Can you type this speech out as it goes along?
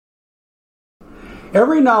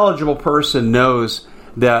Every knowledgeable person knows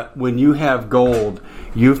that when you have gold,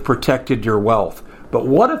 you've protected your wealth. But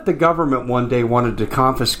what if the government one day wanted to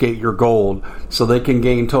confiscate your gold so they can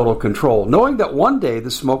gain total control, knowing that one day the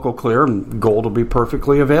smoke will clear and gold will be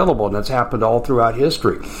perfectly available, and that's happened all throughout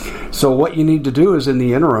history. So what you need to do is, in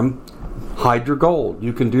the interim, hide your gold.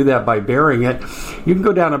 You can do that by burying it. You can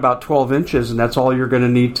go down about 12 inches, and that's all you're going to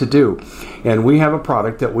need to do. And we have a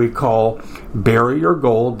product that we call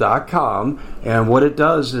buryyourgold.com, and what it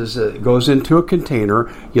does is it goes into a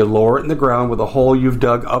container. You lower it in the ground with a hole you've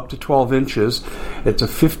dug up to 12 inches. It's a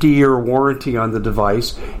 50-year warranty on the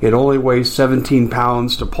device. It only weighs 17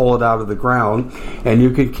 pounds to pull it out of the ground, and you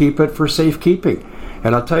can keep it for safekeeping.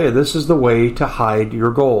 And I'll tell you, this is the way to hide your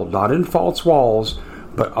gold. Not in false walls,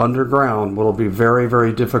 but underground, will be very,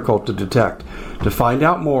 very difficult to detect. To find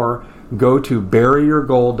out more, go to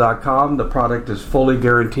buryyourgold.com. The product is fully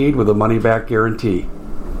guaranteed with a money-back guarantee.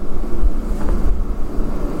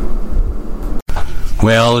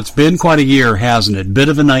 Well, it's been quite a year, hasn't it? Bit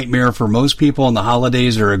of a nightmare for most people, and the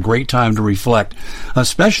holidays are a great time to reflect,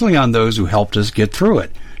 especially on those who helped us get through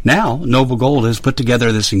it. Now, Noble Gold has put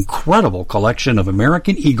together this incredible collection of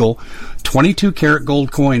American Eagle 22-karat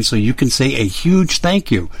gold coins, so you can say a huge thank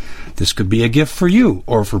you. This could be a gift for you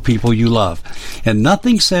or for people you love. And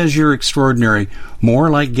nothing says you're extraordinary more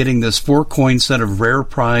like getting this 4-coin set of rare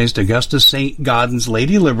prized Augustus St. Gaudens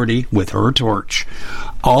Lady Liberty with her torch.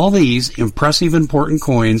 All these impressive, important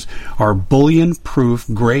coins are bullion-proof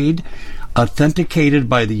grade, authenticated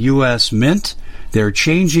by the U.S. Mint. They're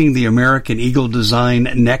changing the American Eagle design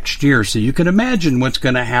next year, so you can imagine what's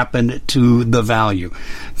going to happen to the value.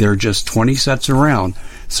 There are just 20 sets around,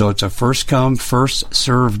 so it's a first-come,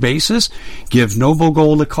 first-served basis. Give Noble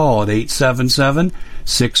Gold a call at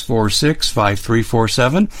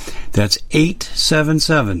 877-646-5347. That's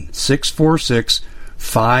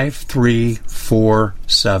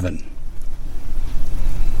 877-646-5347.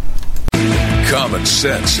 Common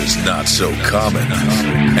sense is not so common.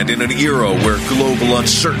 And in an era where global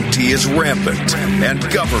uncertainty is rampant and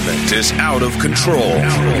government is out of control,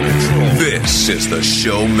 this is the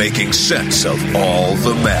show making sense of all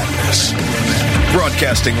the madness.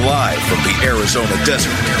 Broadcasting live from the Arizona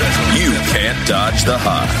desert, you can't dodge the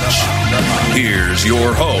Hodge. Here's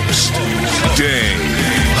your host, Dave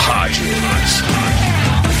Hodges.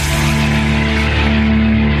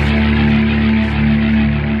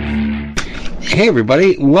 Hey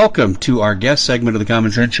everybody, welcome to our guest segment of the Common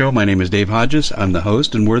Sense Show. My name is Dave Hodges. I'm the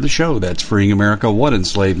host, and we're the show that's freeing America one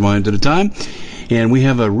enslaved mind at a time. And we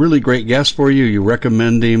have a really great guest for you. You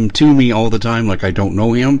recommend him to me all the time like I don't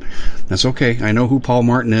know him. That's okay. I know who Paul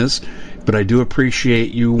Martin is, but I do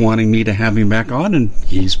appreciate you wanting me to have him back on, and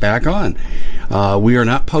he's back on. We are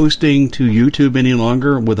not posting to YouTube any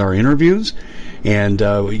longer with our interviews, and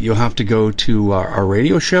you'll have to go to our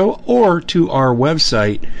radio show or to our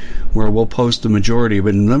website where we'll post the majority.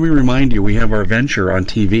 But let me remind you, we have our venture on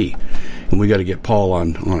TV, and we got to get Paul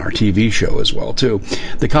on our TV show as well too.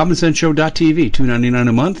 TheCommonSenseShow.tv, $2.99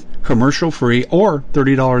 a month, commercial free, or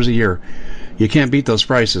 $30 a year. You can't beat those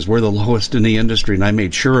prices. We're the lowest in the industry, and I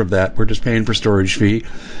made sure of that. We're just paying for storage fee,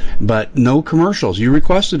 but no commercials. You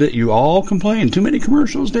requested it. You all complained. Too many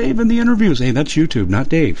commercials, Dave, in the interviews. Hey, that's YouTube, not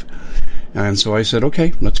Dave. And so I said,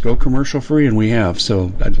 okay, let's go commercial free, and we have.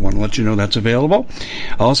 So I just want to let you know that's available.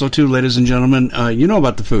 Also, too, ladies and gentlemen, you know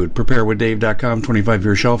about the food. PrepareWithDave.com,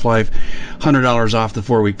 25-year shelf life, $100 off the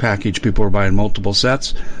 4-week package. People are buying multiple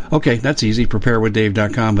sets. Okay, that's easy,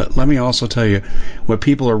 PrepareWithDave.com. But let me also tell you what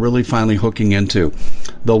people are really finally hooking into.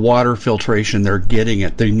 The water filtration, they're getting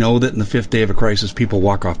it. They know that in the 5th day of a crisis, people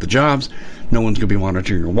walk off the jobs. No one's going to be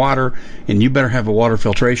monitoring your water, and you better have a water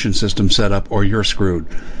filtration system set up or you're screwed.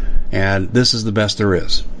 And this is the best there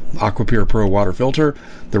is. AquaPure Pro water filter.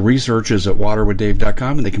 The research is at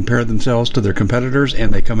waterwithdave.com, and they compare themselves to their competitors,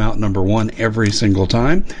 and they come out number one every single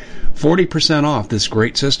time. 40% off this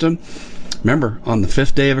great system. Remember, on the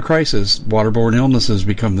 5th day of a crisis, waterborne illnesses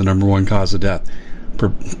become the number one cause of death.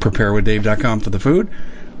 PrepareWithDave.com for the food,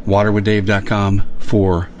 waterwithdave.com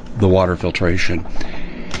for the water filtration.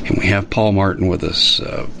 And we have Paul Martin with us.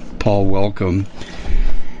 Paul, welcome.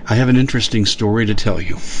 I have an interesting story to tell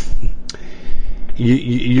you.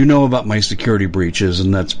 You know about my security breaches,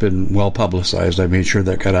 and that's been well publicized. I made sure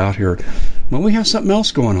that got out here. Well, we have something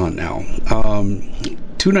else going on now.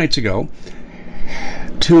 2 nights ago,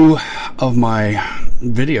 2 of my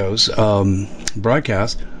videos,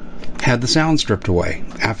 broadcast, had the sound stripped away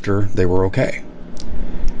after they were okay.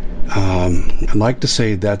 I'd like to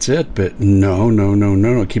say that's it, but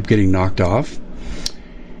no. Keep getting knocked off.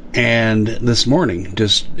 And this morning,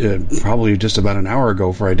 probably just about an hour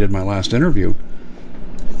ago before I did my last interview,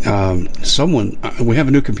 we have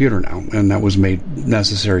a new computer now, and that was made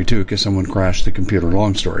necessary too because someone crashed the computer.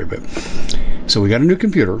 Long story, but so we got a new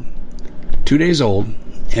computer, 2 days old,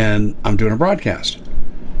 and I'm doing a broadcast.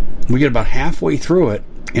 We get about halfway through it,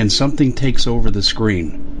 and something takes over the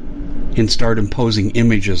screen and start imposing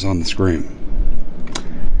images on the screen.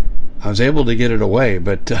 I was able to get it away,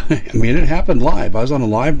 but it happened live. I was on a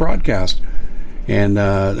live broadcast, and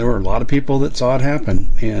there were a lot of people that saw it happen.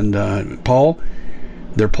 And Paul,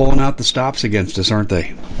 they're pulling out the stops against us, aren't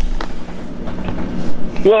they?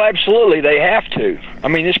 Well, absolutely, they have to.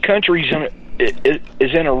 This country's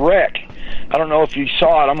is in a wreck. I don't know if you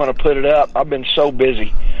saw it. I'm going to put it up. I've been so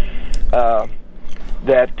busy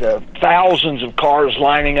that thousands of cars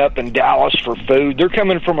lining up in Dallas for food. They're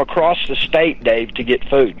coming from across the state, Dave, to get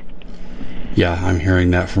food. Yeah, I'm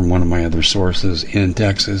hearing that from one of my other sources in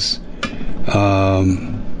Texas.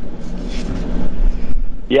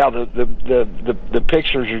 Yeah, the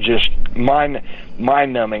pictures are just mind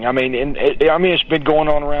numbing. It's been going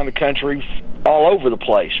on around the country, all over the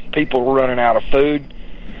place. People are running out of food.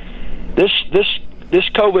 This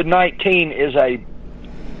COVID-19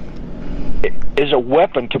 is a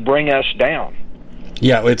weapon to bring us down.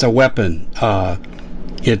 Yeah, it's a weapon.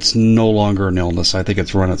 It's no longer an illness. I think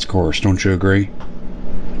it's run its course. Don't you agree?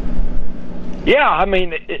 Yeah,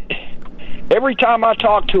 every time I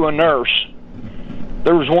talk to a nurse,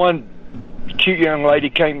 there was one cute young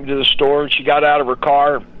lady came to the store, and she got out of her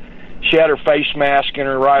car. She had her face mask in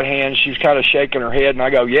her right hand. She was kind of shaking her head, and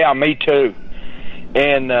I go, yeah, me too.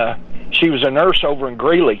 And she was a nurse over in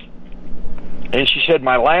Greeley, and she said,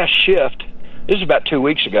 my last shift, this is about 2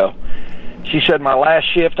 weeks ago, she said, my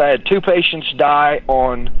last shift, I had 2 patients die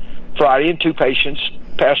on Friday and 2 patients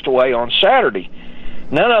passed away on Saturday.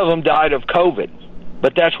 None of them died of COVID,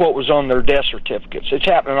 but that's what was on their death certificates. It's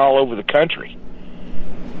happening all over the country.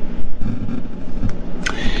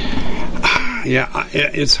 Yeah,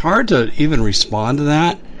 it's hard to even respond to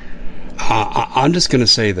that. I'm just going to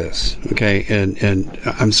say this, okay? And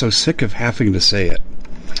I'm so sick of having to say it.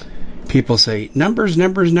 People say, numbers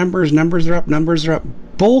are up, numbers are up.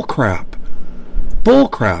 Bull crap.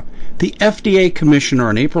 The FDA commissioner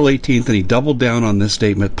on April 18th, and he doubled down on this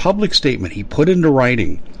statement, public statement he put into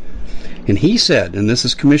writing. And he said, and this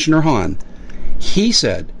is Commissioner Hahn, he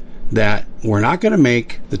said that we're not going to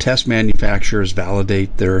make the test manufacturers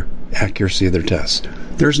validate their accuracy of their tests.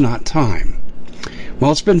 There's not time.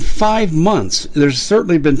 Well, it's been 5 months. There's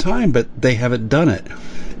certainly been time, but they haven't done it.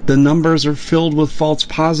 The numbers are filled with false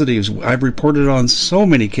positives. I've reported on so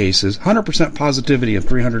many cases, 100% positivity in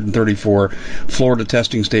 334 Florida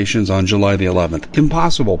testing stations on July the 11th.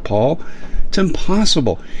 Impossible, Paul. It's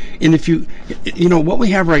impossible. And if what we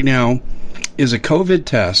have right now is a COVID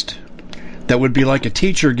test that would be like a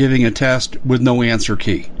teacher giving a test with no answer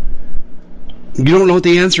key. You don't know what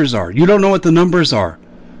the answers are. You don't know what the numbers are.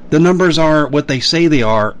 The numbers are what they say they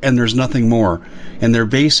are, and there's nothing more. And they're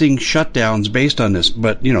basing shutdowns based on this.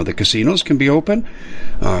 But, the casinos can be open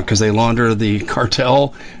because they launder the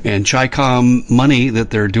cartel and Chi-Com money that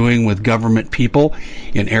they're doing with government people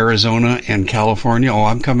in Arizona and California. Oh,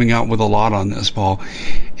 I'm coming out with a lot on this, Paul.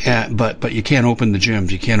 But you can't open the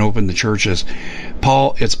gyms. You can't open the churches.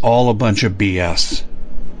 Paul, it's all a bunch of BS.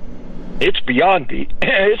 It's beyond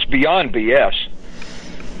BS.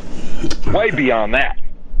 Way beyond that.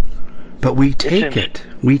 But we take it.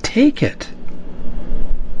 We take it.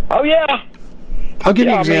 Oh yeah. I'll give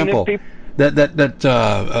you an example.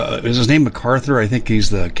 That is his name MacArthur. I think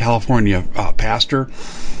he's the California pastor.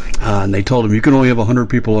 And they told him you can only have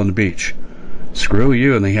 100 people on the beach. Screw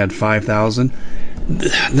you. And they had 5,000.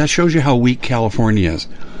 That shows you how weak California is.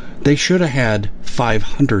 They should have had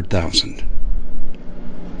 500,000.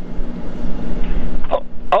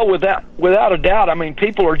 Oh, without a doubt.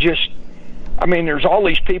 People are just. There's all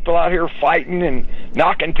these people out here fighting and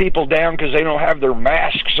knocking people down because they don't have their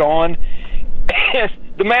masks on.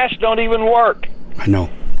 The masks don't even work. I know.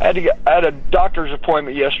 I had a doctor's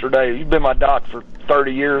appointment yesterday. He's been my doc for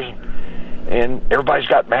 30 years, and everybody's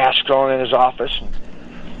got masks on in his office.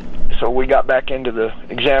 So we got back into the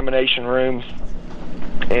examination room,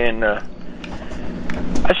 and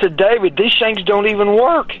I said, David, these things don't even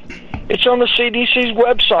work. It's on the CDC's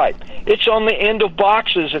website. It's on the end of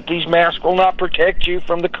boxes that these masks will not protect you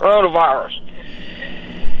from the coronavirus.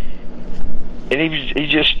 And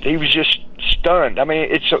he was just stunned.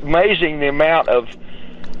 It's amazing the amount of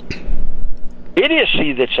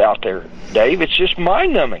idiocy that's out there, Dave. It's just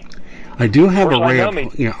mind-numbing. I do have I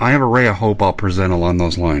have a ray of hope I'll present along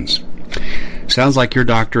those lines. Sounds like your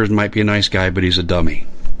doctor might be a nice guy, but he's a dummy.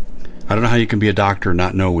 I don't know how you can be a doctor and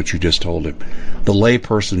not know what you just told him. The lay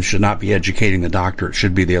person should not be educating the doctor. It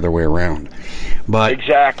should be the other way around. But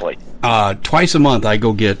exactly. Twice a month I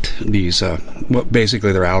go get these,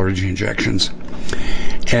 basically they're allergy injections.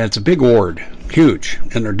 And it's a big ward, huge,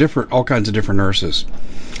 and they're different, all kinds of different nurses.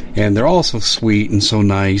 And they're all so sweet and so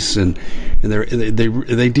nice, and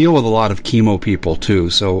they deal with a lot of chemo people too,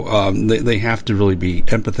 so they have to really be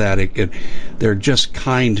empathetic, and they're just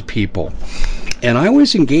kind people. And I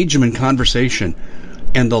always engage them in conversation,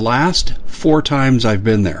 and the last 4 times I've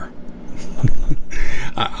been there,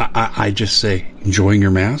 I just say, enjoying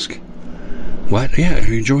your mask? What? Yeah,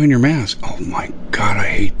 enjoying your mask. Oh my God, I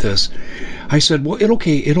hate this. I said, well,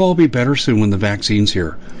 it'll all be better soon when the vaccine's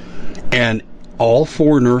here. And all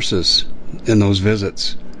 4 nurses in those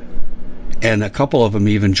visits, and a couple of them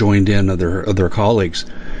even joined in of their colleagues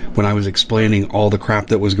when I was explaining all the crap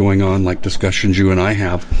that was going on, like discussions you and I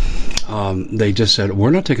have. They just said, we're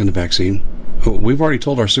not taking the vaccine. We've already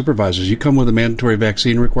told our supervisors, you come with a mandatory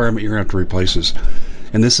vaccine requirement, you're going to have to replace us.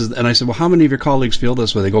 And I said, well, how many of your colleagues feel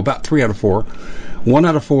this way? They go, about 3 out of 4. 1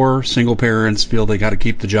 out of 4 single parents feel they got to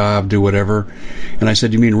keep the job, do whatever. And I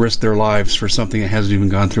said, you mean risk their lives for something that hasn't even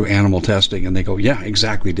gone through animal testing? And they go, yeah,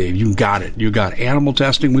 exactly, Dave. You got it. You got animal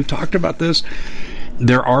testing. We've talked about this.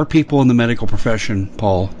 There are people in the medical profession,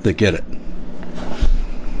 Paul, that get it.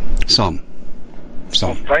 Some.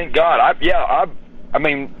 Thank God. I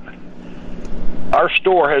mean, our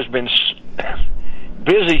store has been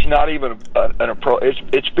busy's not even an approach.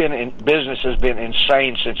 It's been business has been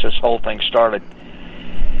insane since this whole thing started,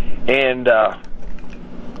 and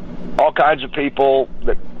all kinds of people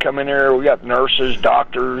that come in here. We got nurses,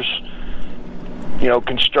 doctors,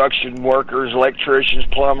 construction workers, electricians,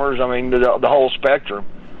 plumbers. I mean, the whole spectrum.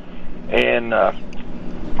 And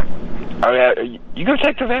you gonna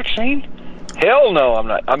take the vaccine? Hell no, I'm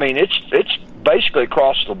not. I mean, it's basically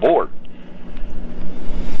across the board.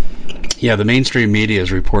 Yeah, the mainstream media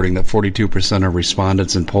is reporting that 42% of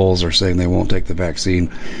respondents in polls are saying they won't take the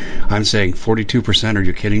vaccine. I'm saying 42%? Are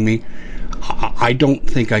you kidding me? I don't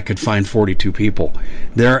think I could find 42 people.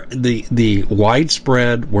 The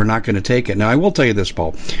widespread, we're not going to take it. Now, I will tell you this,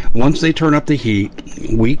 Paul. Once they turn up the heat,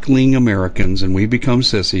 weakling Americans, and we become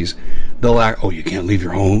sissies, they'll act, oh, you can't leave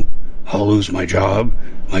your home? I'll lose my job.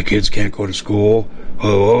 My kids can't go to school.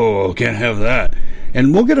 Oh, can't have that.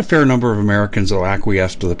 And we'll get a fair number of Americans that will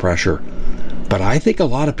acquiesce to the pressure. But I think a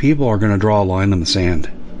lot of people are going to draw a line in the sand.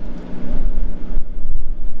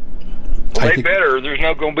 Well, they better. There's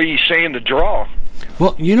not going to be sand to draw.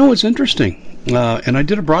 Well, it's interesting. And I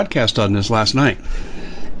did a broadcast on this last night.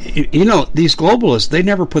 These globalists, they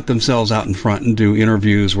never put themselves out in front and do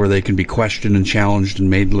interviews where they can be questioned and challenged and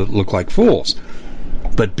made look like fools.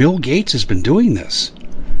 But Bill Gates has been doing this.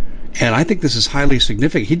 And I think this is highly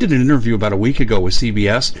significant. He did an interview about a week ago with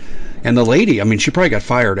CBS, and the lady, I mean, she probably got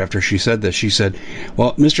fired after she said this. She said,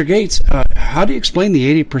 well, Mr. Gates, how do you explain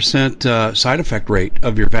the 80% side effect rate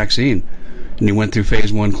of your vaccine? And he went through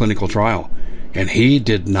phase 1 clinical trial, and he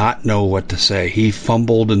did not know what to say. He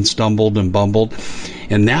fumbled and stumbled and bumbled,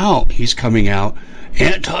 and now he's coming out,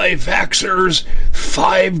 anti-vaxxers,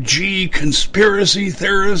 5G conspiracy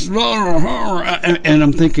theorists, and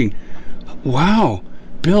I'm thinking, wow,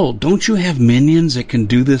 Bill, don't you have minions that can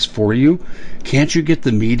do this for you? Can't you get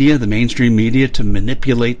the media, the mainstream media, to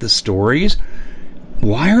manipulate the stories?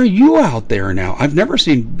 Why are you out there now? Have you ever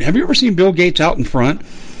seen Bill Gates out in front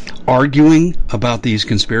arguing about these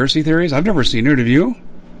conspiracy theories? I've never seen it. Have you?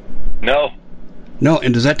 No. No,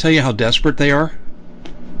 and does that tell you how desperate they are?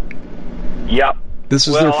 Yep. This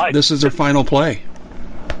is their final play.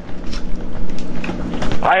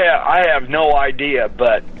 I have no idea,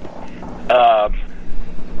 but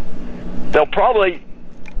they'll probably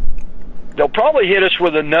hit us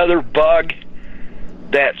with another bug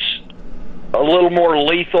that's a little more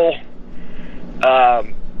lethal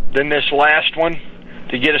than this last one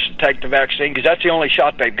to get us to take the vaccine, because that's the only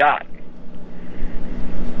shot they've got.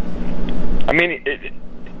 I mean,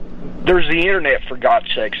 there's the internet, for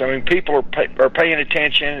God's sakes. I mean, people are paying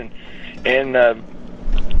attention, and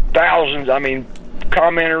thousands, I mean,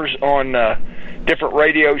 commenters on different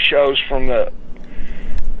radio shows from our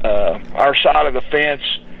side of the fence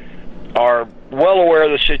are well aware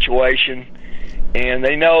of the situation, and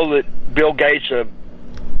they know that Bill Gates, the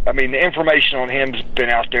information on him has been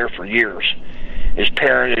out there for years. His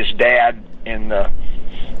parent, his dad, and the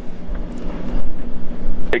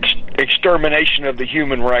extermination of the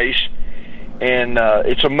human race. And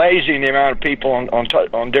it's amazing the amount of people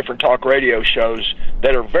on different talk radio shows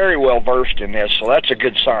that are very well versed in this, so that's a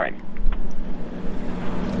good sign.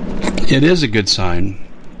 It is a good sign.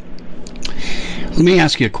 Let me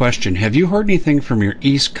ask you a question. Have you heard anything from your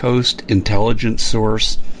East Coast intelligence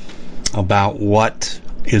source about what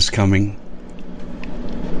is coming?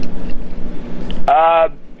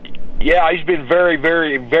 Yeah, he's been very,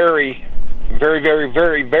 very, very, very, very,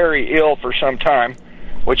 very, very ill for some time,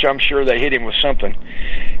 which I'm sure they hit him with something,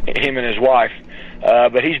 him and his wife.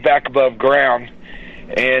 But he's back above ground,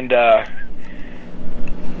 and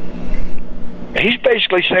he's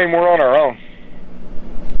basically saying we're on our own.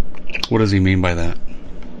 What does he mean by that?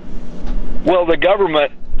 Well, the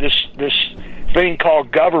government, this thing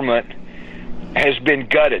called government, has been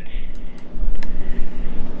gutted.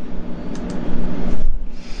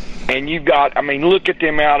 And you've got, I mean, look at the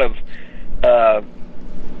amount of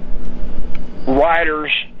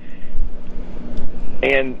rioters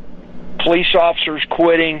and police officers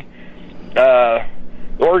quitting.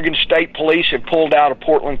 Oregon State Police have pulled out of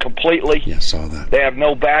Portland completely. Yeah, saw that. They have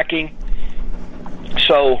no backing.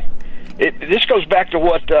 So this goes back to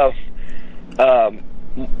what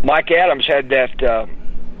Mike Adams had that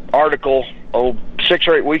article 6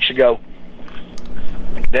 or 8 weeks ago,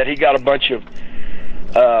 that he got a bunch of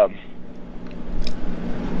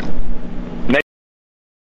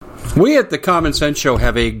we at the Common Sense Show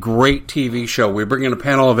have a great TV show. We bring in a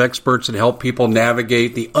panel of experts and help people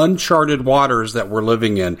navigate the uncharted waters that we're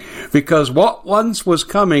living in. Because what once was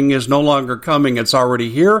coming is no longer coming. It's already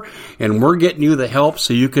here, and we're getting you the help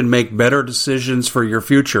so you can make better decisions for your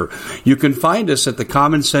future. You can find us at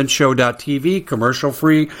thecommonsenseshow.tv,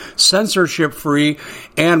 commercial-free, censorship-free,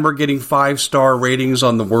 and we're getting 5-star ratings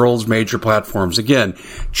on the world's major platforms. Again,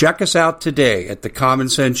 check us out today at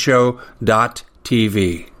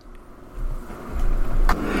thecommonsenseshow.tv.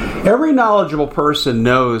 Every knowledgeable person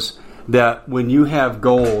knows that when you have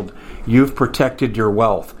gold, you've protected your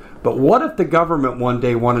wealth. But what if the government one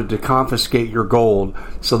day wanted to confiscate your gold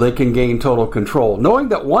so they can gain total control, knowing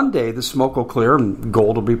that one day the smoke will clear and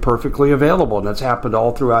gold will be perfectly available, and that's happened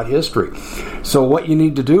all throughout history. So what you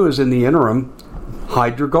need to do is, in the interim,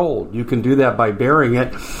 hide your gold. You can do that by burying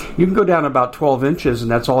it. You can go down about 12 inches, and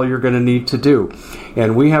that's all you're going to need to do.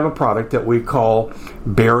 And we have a product that we call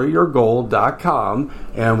buryyourgold.com,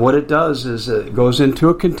 and what it does is it goes into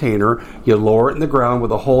a container. You lower it in the ground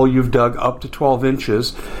with a hole you've dug up to 12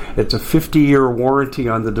 inches. It's a 50-year warranty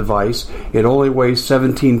on the device. It only weighs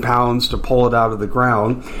 17 pounds to pull it out of the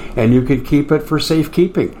ground, and you can keep it for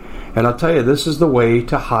safekeeping. And I'll tell you, this is the way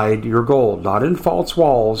to hide your gold. Not in false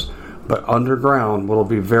walls, but underground, will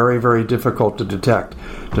be very, very difficult to detect.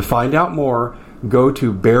 To find out more, go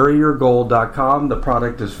to buryyourgold.com. The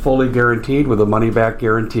product is fully guaranteed with a money-back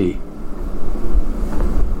guarantee.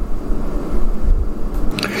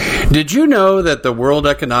 Did you know that the World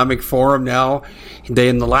Economic Forum now,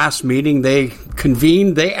 in the last meeting they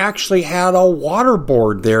convened, they actually had a water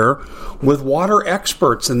board there with water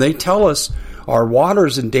experts, and they tell us our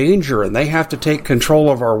water's in danger and they have to take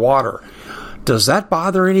control of our water. Does that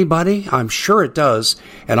bother anybody? I'm sure it does.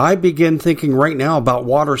 And I begin thinking right now about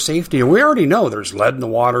water safety. And we already know there's lead in the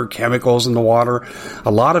water, chemicals in the water.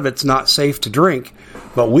 A lot of it's not safe to drink.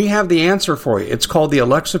 But we have the answer for you. It's called the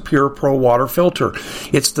Alexa Pure Pro Water Filter.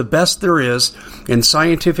 It's the best there is, and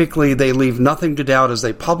scientifically they leave nothing to doubt as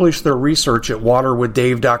they publish their research at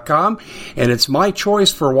waterwithdave.com, and it's my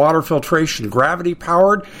choice for water filtration.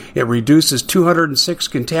 Gravity-powered, it reduces 206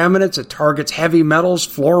 contaminants, it targets heavy metals,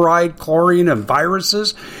 fluoride, chlorine, and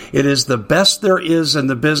viruses. It is the best there is in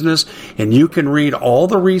the business, and you can read all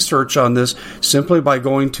the research on this simply by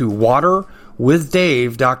going to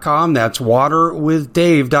waterwithdave.com. That's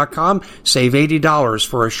waterwithdave.com. Save $80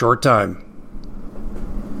 for a short time.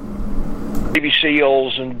 Navy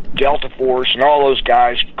SEALs and Delta Force and all those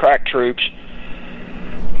guys, crack troops.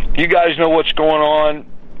 You guys know what's going on.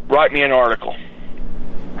 Write me an article.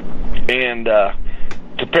 And to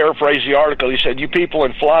paraphrase the article, he said, you people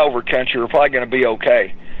in flyover country are probably going to be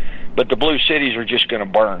okay, but the blue cities are just going to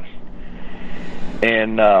burn.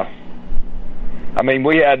 And, I mean,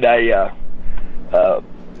 we had a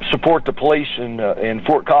support the police in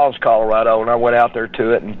Fort Collins, Colorado, and I went out there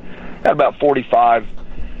to it, and had about 45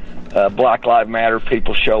 Black Lives Matter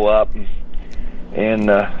people show up, and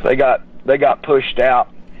they got pushed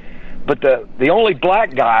out. But the only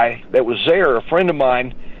black guy that was there, a friend of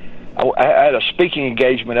mine, I had a speaking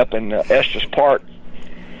engagement up in Estes Park,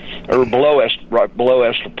 or right below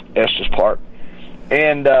Estes Park,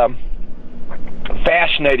 and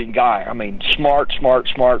fascinating guy. I mean, smart.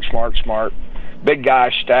 Big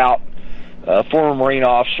guy, stout, former Marine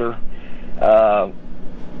officer,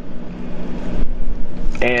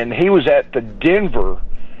 and he was at the Denver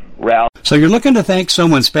rally. So you're looking to thank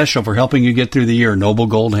someone special for helping you get through the year. Noble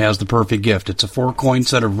Gold has the perfect gift. It's a 4-coin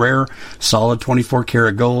set of rare, solid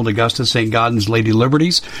 24-karat gold Augusta St. Gaudens Lady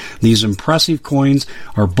Liberties. These impressive coins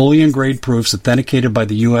are bullion-grade proofs authenticated by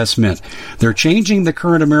the U.S. Mint. They're changing the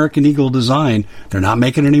current American Eagle design. They're not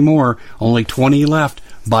making any more. Only 20 left.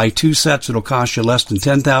 Buy 2 sets. It'll cost you less than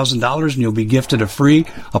 $10,000, and you'll be gifted a free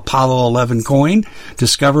Apollo 11 coin.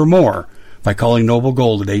 Discover more by calling Noble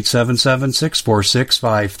Gold at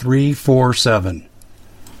 877-646-5347.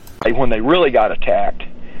 When they really got attacked,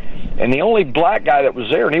 and the only black guy that was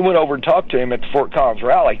there, and he went over and talked to him at the Fort Collins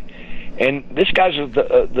rally, and this guy's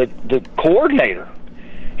the coordinator.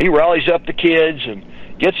 He rallies up the kids and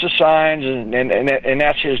gets the signs, and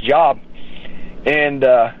that's his job. And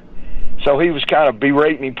so he was kind of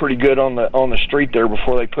berating me pretty good on the street there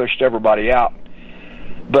before they pushed everybody out.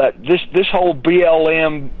 But this whole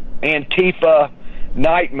BLM Antifa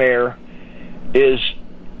nightmare is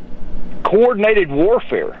coordinated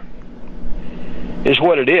warfare, is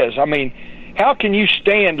what it is. I mean, how can you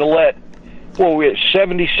stand to let, well, we had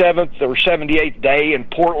 77th or 78th day in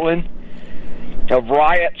Portland of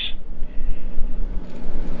riots?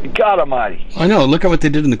 God almighty. I know. Look at what they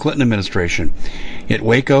did in the Clinton administration. At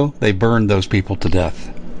Waco, they burned those people to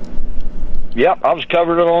death. Yep, I was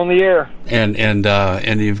covered it on the air. And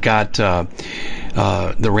you've got the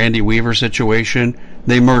Randy Weaver situation.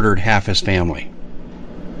 They murdered half his family.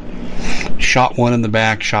 Shot one in the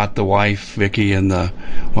back, shot the wife, Vicky,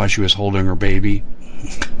 while she was holding her baby.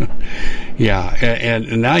 Yeah,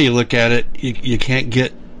 and now you look at it, you can't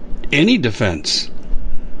get any defense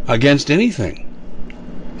against anything.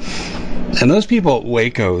 And those people at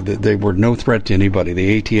Waco, they were no threat to anybody.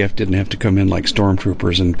 The ATF didn't have to come in like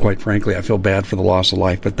stormtroopers, and quite frankly, I feel bad for the loss of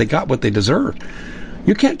life, but they got what they deserved.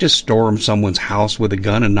 You can't just storm someone's house with a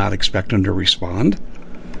gun and not expect them to respond.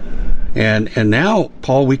 And now,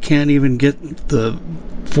 Paul, we can't even get the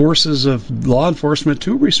forces of law enforcement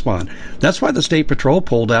to respond. That's why the State Patrol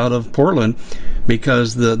pulled out of Portland,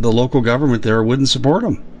 because the local government there wouldn't support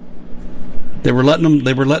them. They were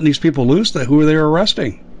letting these people loose who they were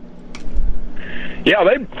arresting. Yeah,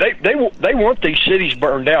 they want these cities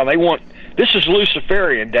burned down. This is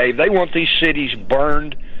Luciferian, Dave. They want these cities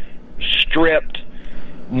burned, stripped,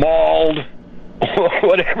 mauled,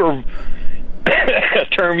 whatever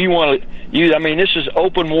term you want to use. I mean, this is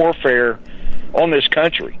open warfare on this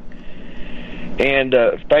country. And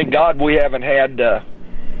thank God we haven't had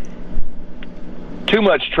too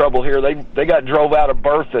much trouble here. They got drove out of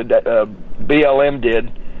Bertha, BLM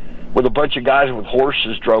did, with a bunch of guys with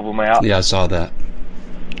horses drove them out. Yeah, I saw that.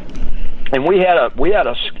 And we had a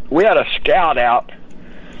scout out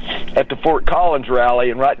at the Fort Collins rally,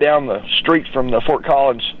 and right down the street from the Fort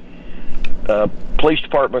Collins Police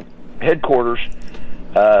Department headquarters,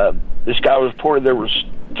 this guy was reported there was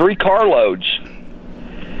 3 carloads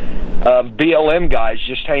of BLM guys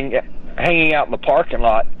just hanging out in the parking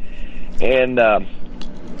lot, and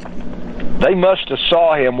they must have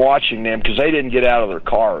saw him watching them, because they didn't get out of their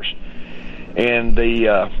cars. And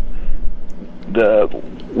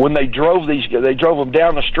when they drove they drove them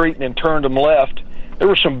down the street and then turned them left. There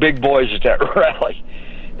were some big boys at that rally,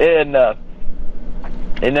 and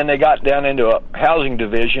then they got down into a housing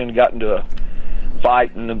division, got into a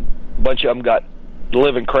fight, and a bunch of them got the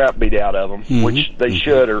living crap beat out of them, mm-hmm. which they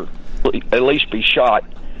should, or at least be shot.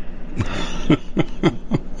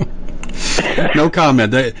 No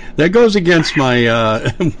comment. That goes against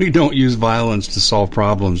my, we don't use violence to solve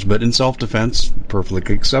problems, but in self-defense,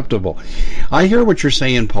 perfectly acceptable. I hear what you're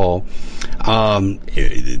saying, Paul.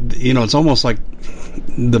 It's almost like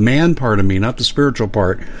the man part of me, not the spiritual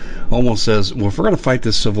part, almost says, well, if we're going to fight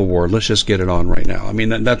this civil war, let's just get it on right now. I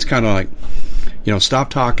mean, that's kind of like, stop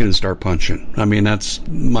talking and start punching. I mean, that's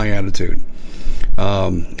my attitude. I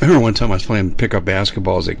remember one time I was playing pickup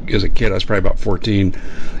basketball as a kid. I was probably about 14,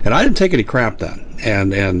 and I didn't take any crap then.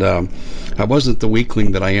 And I wasn't the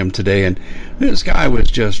weakling that I am today. And this guy was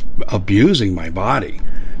just abusing my body.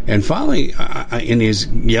 And finally, and he's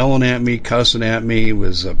yelling at me, cussing at me,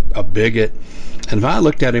 was a bigot. And I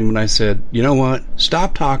looked at him and I said, you know what?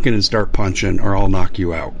 Stop talking and start punching, or I'll knock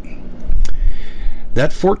you out.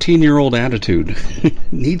 That 14-year-old attitude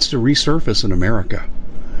needs to resurface in America.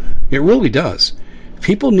 It really does.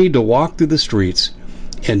 People need to walk through the streets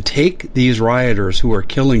and take these rioters who are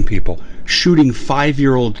killing people, shooting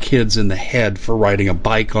 5-year-old kids in the head for riding a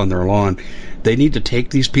bike on their lawn. They need to take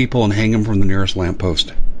these people and hang them from the nearest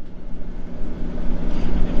lamppost.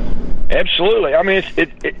 Absolutely. I mean,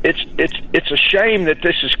 it's a shame that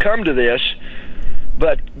this has come to this,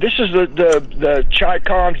 but this is the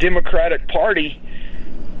Chi-Com Democratic Party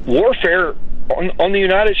warfare on the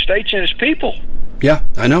United States and its people. Yeah,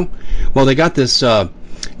 I know. Well, they got this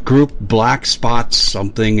group, Black Spots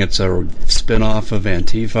something. It's a spin-off of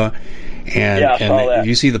Antifa. And, I saw that.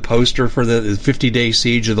 You see the poster for the 50-day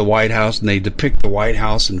siege of the White House, and they depict the White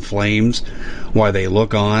House in flames while they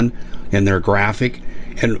look on, and they're graphic.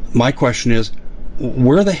 And my question is,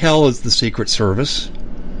 where the hell is the Secret Service?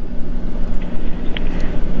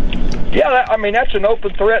 Yeah, I mean, that's an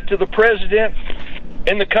open threat to the president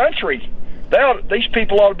and the country. These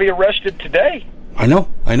people ought to be arrested today. I know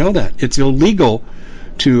that. It's illegal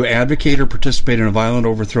to advocate or participate in a violent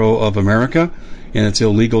overthrow of America, and it's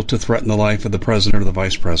illegal to threaten the life of the president or the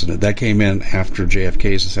vice president. That came in after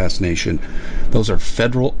JFK's assassination. Those are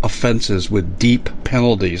federal offenses with deep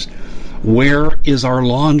penalties. Where is our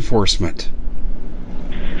law enforcement?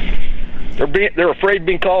 They're afraid of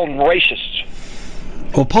being called racists.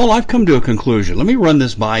 Well, Paul, I've come to a conclusion. Let me run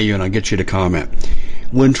this by you, and I'll get you to comment.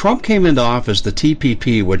 When Trump came into office, the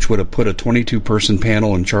TPP, which would have put a 22-person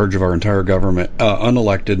panel in charge of our entire government,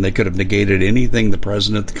 unelected, and they could have negated anything the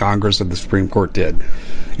president, the Congress, or the Supreme Court did.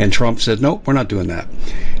 And Trump said, nope, we're not doing that.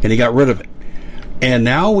 And he got rid of it. And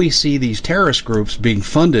now we see these terrorist groups being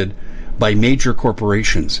funded by major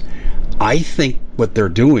corporations. I think what they're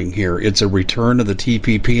doing here, it's a return of the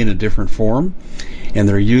TPP in a different form, and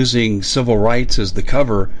they're using civil rights as the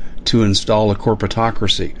cover to install a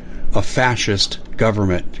corporatocracy, a fascist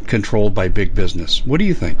government controlled by big business. What do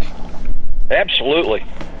you think? Absolutely.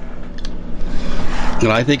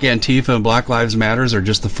 And I think Antifa and Black Lives Matters are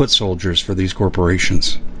just the foot soldiers for these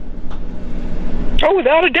corporations. Oh,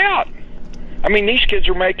 without a doubt. I mean, these kids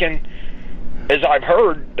are making, as I've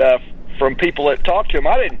heard from people that talk to them.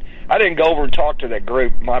 I didn't go over and talk to that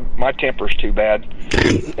group. My temper's too bad.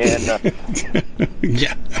 And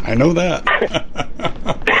yeah, I know that.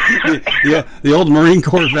 Yeah, the old Marine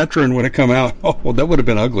Corps veteran would have come out. Oh, that would have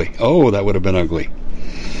been ugly. Oh, that would have been ugly.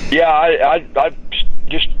 Yeah, I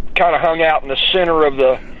just kind of hung out in the center of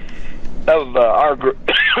our group.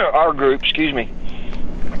 Our group, excuse me,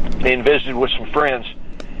 and visited with some friends,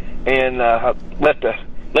 and let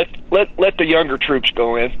the younger troops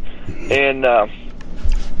go in, and.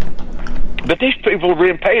 But these people are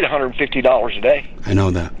being paid $150 a day. I know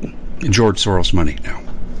that. George Soros money now.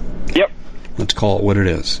 Yep. Let's call it what it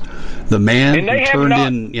is. The man who turned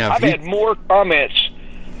in... Yeah, I've had more comments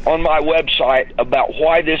on my website about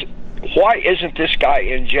why isn't this guy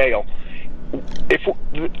in jail?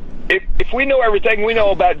 If we know everything we know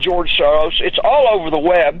about George Soros, it's all over the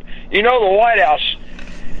web. You know, the White House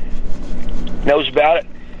knows about it.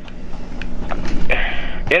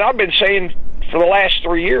 And I've been saying for the last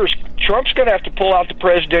 3 years, Trump's going to have to pull out the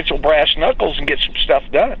presidential brass knuckles and get some stuff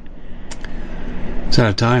done. It's out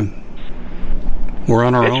of time. We're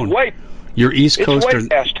on our own. Your East Coast,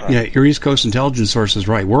 your East Coast intelligence source is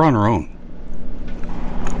right. We're on our own.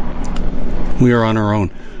 We are on our own.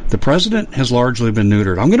 The president has largely been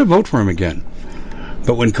neutered. I'm going to vote for him again.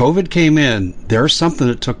 But when COVID came in, there's something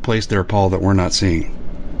that took place there, Paul, that we're not seeing.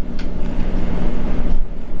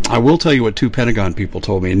 I will tell you what two Pentagon people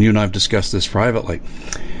told me, and you and I have discussed this privately.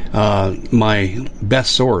 My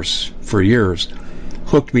best source for years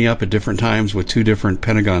hooked me up at different times with two different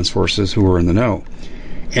Pentagon sources who were in the know.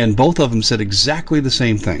 And both of them said exactly the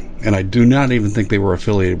same thing. And I do not even think they were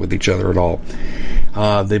affiliated with each other at all.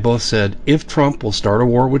 They both said, if Trump will start a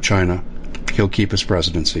war with China, he'll keep his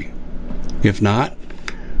presidency. If not,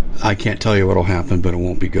 I can't tell you what will happen, but it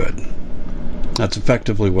won't be good. That's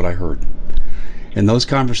effectively what I heard. And those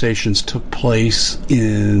conversations took place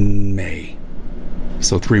in May.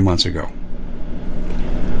 So 3 months ago.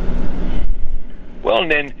 Well,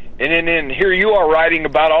 and then here you are writing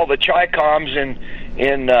about all the Chi-Coms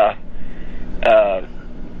in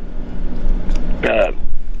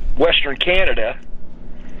Western Canada,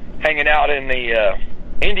 hanging out in the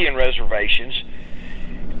Indian reservations,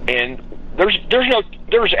 and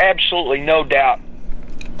there's absolutely no doubt.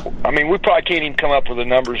 I mean, we probably can't even come up with the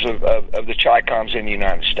numbers of the Chi-Coms in the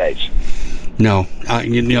United States. No.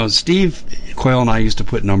 Steve Quayle and I used to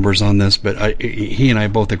put numbers on this, but he and I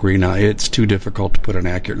both agree now it's too difficult to put an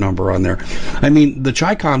accurate number on there. I mean, the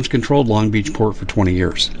Chi-Coms controlled Long Beach Port for 20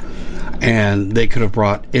 years, and they could have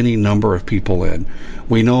brought any number of people in.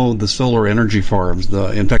 We know the solar energy farms.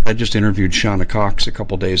 In fact, I just interviewed Shauna Cox a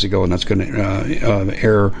couple days ago, and that's going to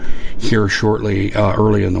air here shortly,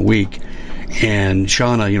 early in the week. And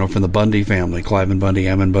Shauna, from the Bundy family, Clive and Bundy,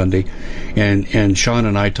 Emmon Bundy, and Shauna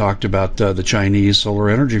and I talked about the Chinese solar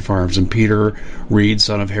energy farms, and Peter Reed,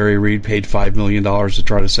 son of Harry Reid, paid $5 million to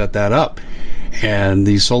try to set that up. And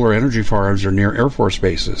these solar energy farms are near Air Force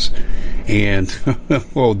bases. And,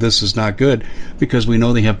 well, this is not good because we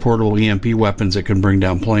know they have portable EMP weapons that can bring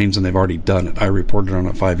down planes, and they've already done it. I reported on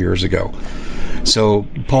it 5 years ago. So,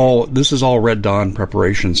 Paul, this is all Red Dawn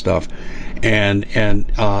preparation stuff. And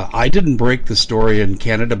I didn't break the story in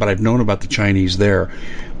Canada, but I've known about the Chinese there.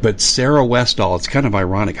 But Sarah Westall, it's kind of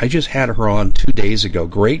ironic. I just had her on 2 days ago.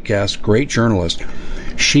 Great guest, great journalist.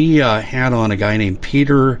 She had on a guy named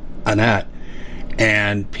Peter Annette,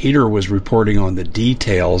 and Peter was reporting on the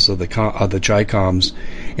details of the Chi-Coms,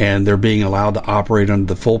 and they're being allowed to operate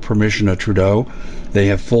under the full permission of Trudeau. They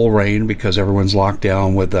have full reign because everyone's locked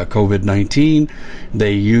down with COVID-19.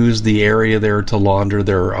 They use the area there to launder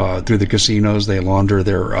their through the casinos. They launder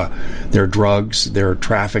their drugs, their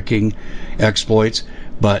trafficking exploits.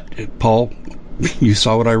 But Paul, you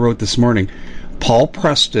saw what I wrote this morning. Paul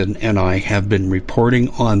Preston and I have been reporting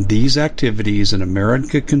on these activities in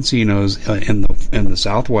American casinos in the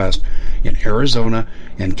Southwest, in Arizona,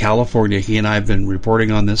 and California. He and I have been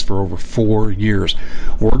reporting on this for over 4 years.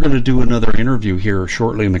 We're going to do another interview here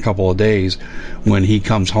shortly in a couple of days when he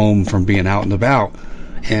comes home from being out and about,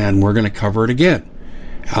 and we're going to cover it again.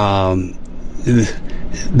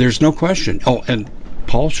 There's no question. Oh, and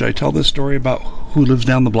Paul, should I tell this story about who lives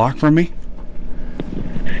down the block from me?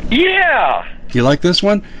 Yeah. You like this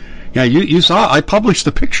one? Yeah, you saw, I published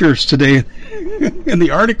the pictures today in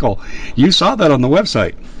the article. You saw that on the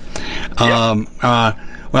website. Yep.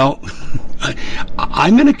 Well,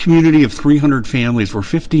 I'm in a community of 300 families. We're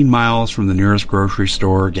 15 miles from the nearest grocery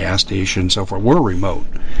store, gas station, so forth. We're remote.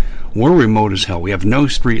 We're remote as hell. We have no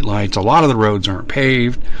street lights. A lot of the roads aren't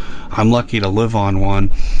paved. I'm lucky to live on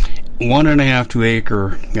one. 1.5 to 2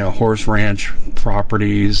 acre, horse ranch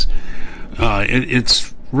properties.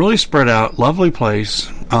 It's really spread out, lovely place,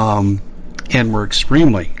 and we're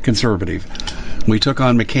extremely conservative. We took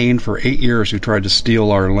on McCain for 8 years, who tried to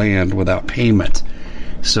steal our land without payment.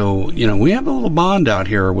 So, we have a little bond out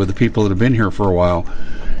here with the people that have been here for a while.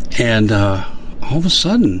 And all of a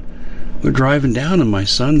sudden, we're driving down, and my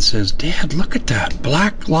son says, "Dad, look at that.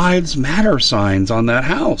 Black Lives Matter signs on that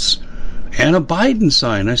house. And a Biden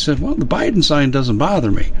sign." I said, "Well, the Biden sign doesn't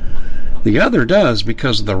bother me. The other does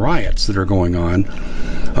because of the riots that are going on."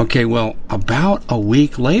 Okay, well, about a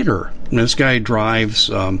week later, this guy drives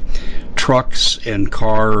trucks and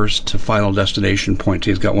cars to final destination points.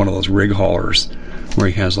 He's got one of those rig haulers where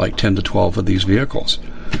he has like 10 to 12 of these vehicles.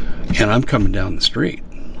 And I'm coming down the street,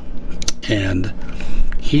 and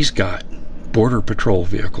he's got Border Patrol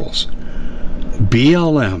vehicles.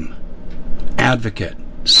 BLM advocate,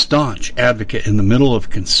 staunch advocate in the middle of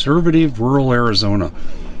conservative rural Arizona.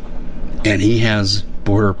 And he has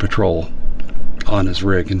Border Patrol on his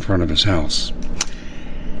rig in front of his house.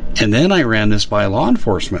 And then I ran this by law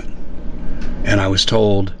enforcement, and I was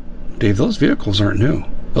told, "Dave, those vehicles aren't new.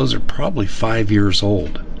 Those are probably 5 years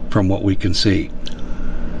old from what we can see."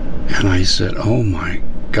 And I said, "Oh my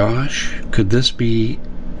gosh, could this be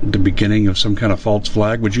the beginning of some kind of false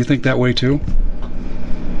flag?" Would you think that way too?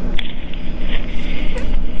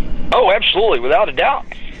 Oh, absolutely, without a doubt.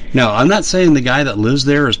 Now, I'm not saying the guy that lives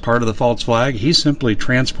there is part of the false flag. He's simply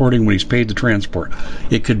transporting what he's paid to transport.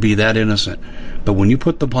 It could be that innocent. But when you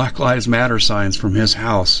put the Black Lives Matter signs from his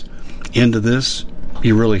house into this,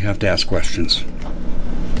 you really have to ask questions.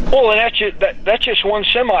 Well, and that's just one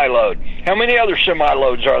semi-load. How many other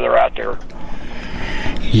semi-loads are there out there?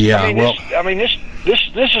 Yeah,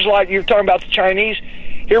 this is like you're talking about the Chinese.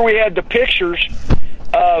 Here we had the pictures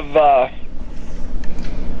of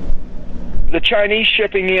the Chinese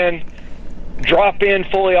shipping in drop-in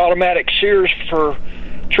fully automatic Sears for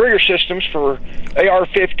trigger systems for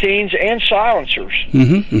AR-15s and silencers.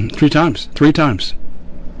 Mm-hmm. Three times.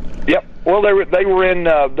 Yep. Well, they were in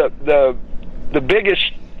the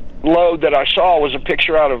biggest load that I saw was a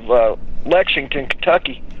picture out of Lexington,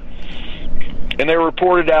 Kentucky, and they were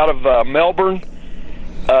reported out of Melbourne,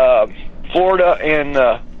 Florida, and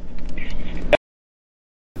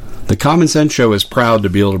The Common Sense Show is proud to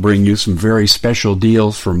be able to bring you some very special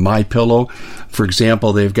deals from MyPillow. For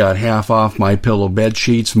example, they've got half off MyPillow bed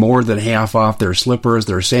sheets, more than half off their slippers,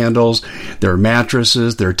 their sandals, their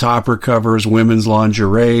mattresses, their topper covers, women's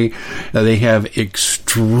lingerie. They have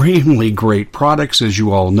extremely great products, as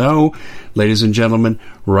you all know. Ladies and gentlemen,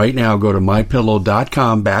 right now go to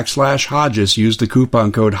mypillow.com/Hodges. Use the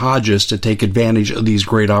coupon code Hodges to take advantage of these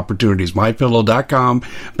great opportunities.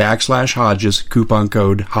 mypillow.com/Hodges, coupon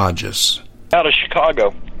code Hodges. Out of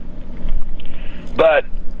Chicago. But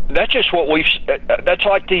that's just what that's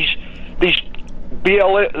like these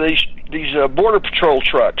BLM, these Border Patrol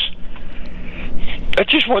trucks. That's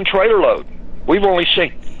just one trailer load. We've only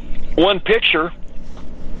seen one picture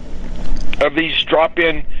of these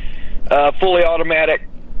drop-in, fully automatic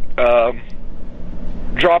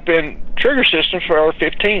drop-in trigger systems for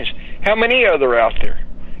AR-15s. How many are there out there?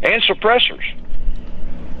 And suppressors.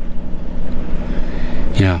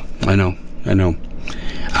 Yeah, I know.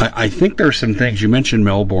 I think there's some things. You mentioned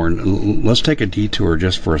Melbourne. Let's take a detour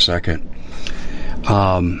just for a second.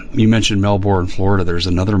 You mentioned Melbourne, Florida. There's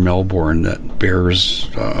another Melbourne that bears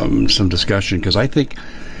some discussion, because I think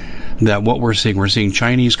that what we're seeing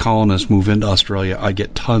Chinese colonists move into Australia. I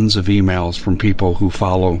get tons of emails from people who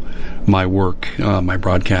follow my work, my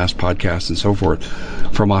broadcast, podcasts, and so forth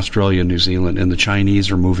from Australia and New Zealand, and the Chinese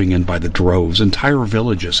are moving in by the droves. Entire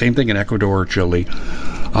villages. Same thing in Ecuador, Chile,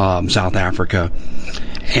 South Africa.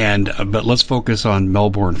 But let's focus on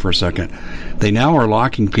Melbourne for a second. They now are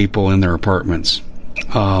locking people in their apartments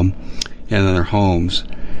and in their homes.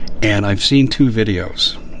 And I've seen 2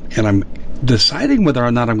 videos, and I'm deciding whether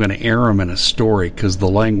or not I'm going to air them in a story, because the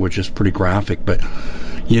language is pretty graphic. But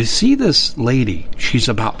you see this lady, she's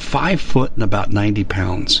about 5 foot and about 90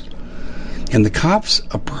 pounds. And the cops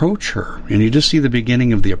approach her, and you just see the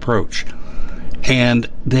beginning of the approach. And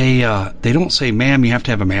they don't say, "Ma'am, you have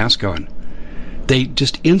to have a mask on." They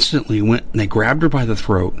just instantly went and they grabbed her by the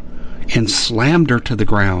throat and slammed her to the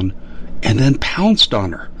ground and then pounced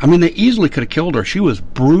on her. I mean, they easily could have killed her. She was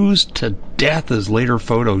bruised to death, as later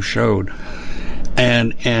photos showed.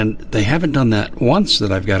 And they haven't done that once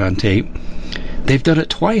that I've got on tape. They've done it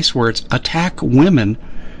twice, where it's attack women,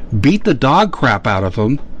 beat the dog crap out of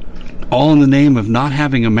them, all in the name of not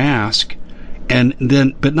having a mask. And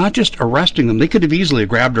then, but not just arresting them. They could have easily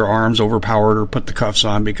grabbed her arms, overpowered her, put the cuffs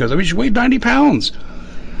on, because, I mean, she weighed 90 pounds.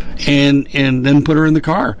 And then put her in the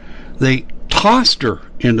car. They tossed her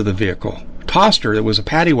into the vehicle. Tossed her. It was a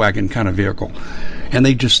paddy wagon kind of vehicle. And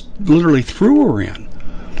they just literally threw her in.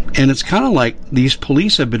 And it's kind of like these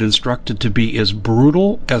police have been instructed to be as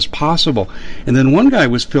brutal as possible. And then one guy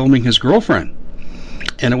was filming his girlfriend.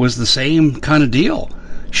 And it was the same kind of deal.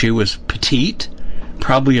 She was petite,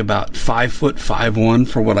 probably about 5 foot 5'1"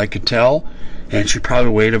 for what I could tell, and she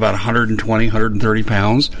probably weighed about 120, 130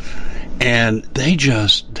 pounds. And they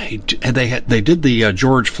did the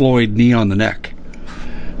George Floyd knee on the neck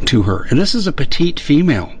to her. And this is a petite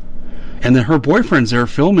female, and then her boyfriend's there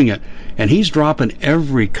filming it, and he's dropping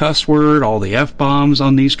every cuss word, all the F-bombs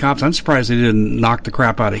on these cops. I'm surprised they didn't knock the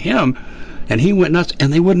crap out of him. And he went nuts,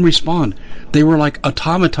 and they wouldn't respond. They were like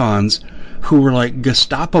automatons who were like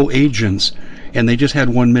Gestapo agents, and they just had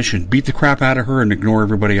one mission: beat the crap out of her and ignore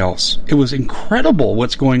everybody else. It was incredible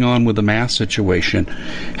what's going on with the mask situation.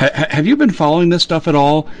 Have you been following this stuff at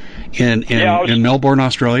all in Melbourne,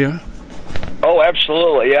 Australia? Oh,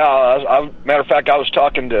 absolutely, yeah. Matter of fact, I was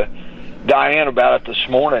talking to Diane about it this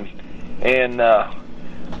morning, and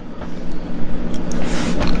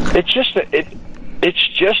it's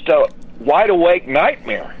just a wide-awake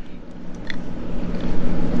nightmare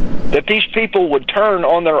that these people would turn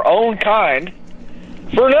on their own kind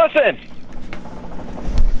for nothing.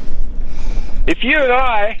 If you and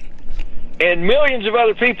I and millions of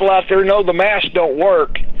other people out there know the masks don't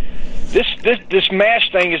work, this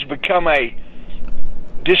mask thing has become a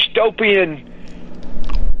dystopian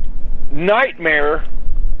nightmare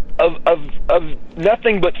of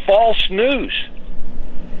nothing but false news.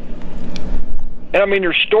 And I mean,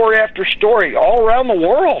 there's story after story all around the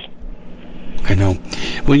world. I know.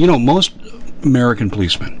 Well, most American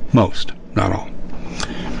policemen, most, not all,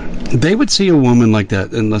 they would see a woman like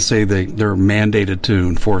that, and let's say they're mandated to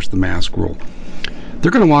enforce the mask rule.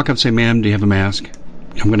 They're going to walk up and say, "Ma'am, do you have a mask?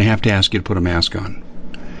 I'm going to have to ask you to put a mask on."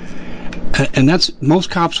 And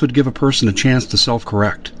most cops would give a person a chance to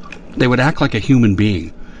self-correct. They would act like a human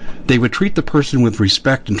being. They would treat the person with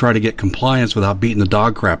respect and try to get compliance without beating the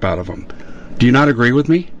dog crap out of them. Do you not agree with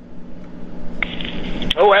me?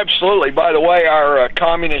 Oh, absolutely. By the way, our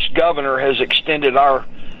communist governor has extended our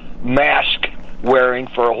mask wearing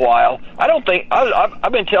for a while.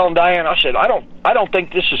 I've been telling Diane, I said, I don't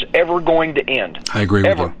think this is ever going to end. I agree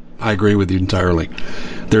with you. I agree with you entirely.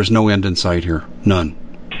 There's no end in sight here. None.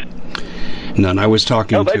 I was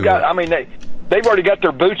talking they've already got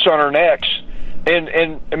their boots on their necks,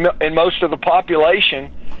 and most of the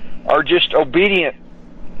population are just obedient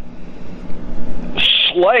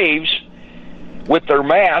slaves with their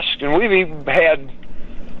masks. And we've even had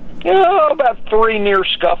about 3 near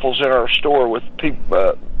scuffles in our store with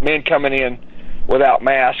people, men coming in without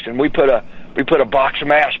masks, and we put a box of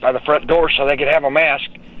masks by the front door so they could have a mask.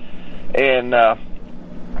 And God,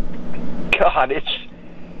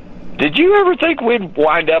 did you ever think we'd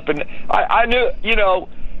wind up in? I knew,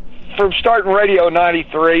 from starting Radio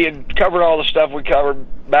 93 and covering all the stuff we covered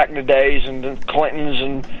back in the days, and the Clintons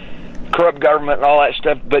and corrupt government and all that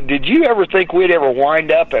stuff. But did you ever think we'd ever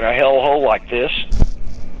wind up in a hellhole like this?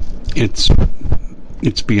 It's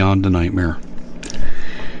beyond a nightmare.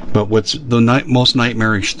 But what's the most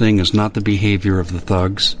nightmarish thing is not the behavior of the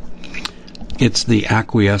thugs. It's the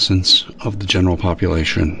acquiescence of the general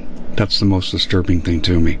population. That's the most disturbing thing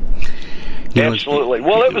to me. Absolutely.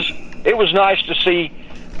 Well, it was nice to see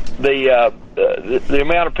the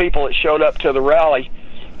amount of people that showed up to the rally.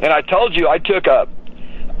 And I told you I was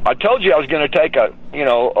going to take a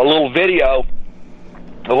little video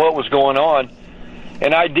of what was going on,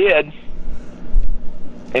 and I did.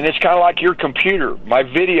 And it's kind of like your computer. My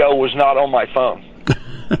video was not on my phone.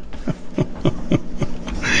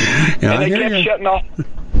 Yeah, and they kept shutting off.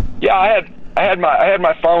 Yeah, I had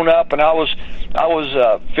my phone up, and I was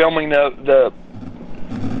filming the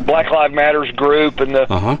Black Lives Matters group, and the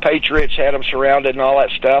Patriots had them surrounded and all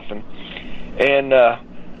that stuff. And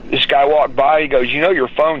this guy walked by. He goes, your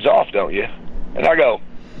phone's off, don't you? And I go,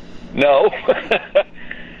 no.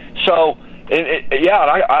 So.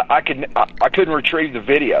 I couldn't retrieve the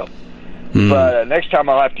video, but next time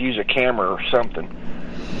I'll have to use a camera or something.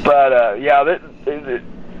 But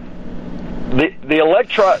the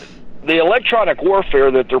electronic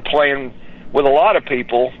warfare that they're playing with a lot of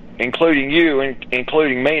people, including you and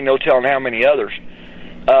including me, no telling how many others,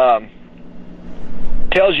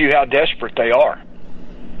 tells you how desperate they are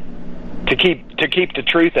to keep the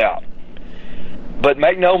truth out. But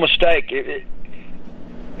make no mistake.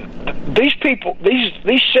 These people, these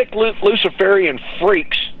sick Luciferian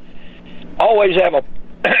freaks, always have a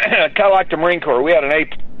kind of like the Marine Corps. We had an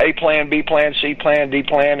A plan, B plan, C plan, D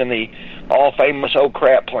plan, and the all famous oh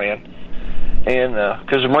crap plan. And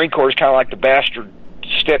because the Marine Corps is kind of like the bastard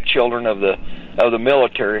stepchildren of the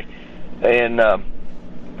military, and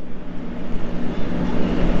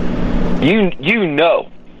you know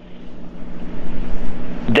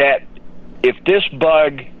that if this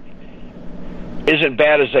bug isn't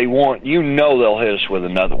bad as they want, they'll hit us with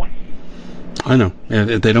another one. I know.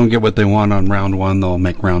 If they don't get what they want on round one, they'll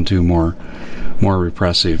make round two more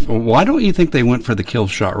repressive. Why don't you think they went for the kill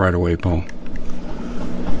shot right away, Paul?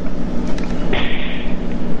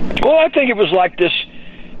 Well, I think it was like this.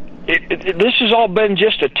 This has all been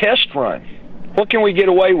just a test run. What can we get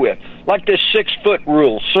away with? Like this 6-foot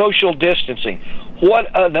rule, social distancing. What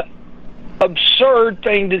an absurd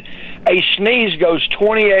thing to... A sneeze goes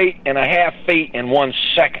 28.5 feet in 1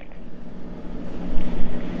 second.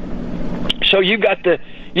 So you've got the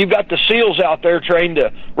SEALs out there trained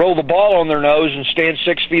to roll the ball on their nose and stand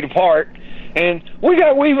 6 feet apart, and we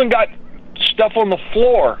even got stuff on the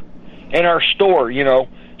floor in our store.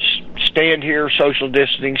 Stand here, social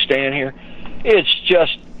distancing, stand here. It's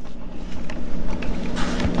just,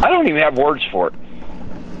 I don't even have words for it.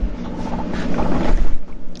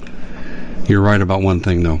 You're right about one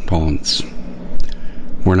thing, though, Paul.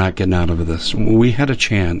 We're not getting out of this. We had a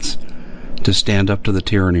chance to stand up to the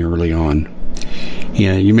tyranny early on.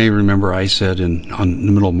 Yeah, you may remember I said on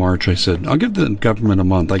the middle of March, I said, I'll give the government a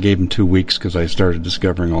month. I gave them 2 weeks because I started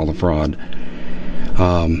discovering all the fraud.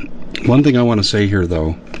 One thing I want to say here,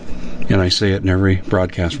 though, and I say it in every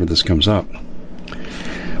broadcast where this comes up,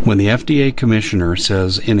 when the FDA commissioner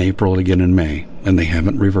says in April and again in May, and they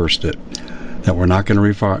haven't reversed it, that we're not going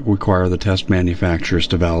to require the test manufacturers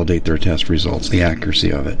to validate their test results, the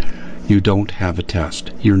accuracy of it. You don't have a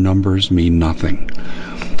test. Your numbers mean nothing.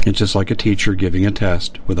 It's just like a teacher giving a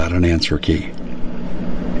test without an answer key.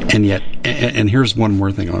 And yet, and here's one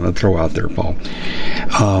more thing I want to throw out there, Paul.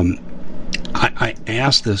 I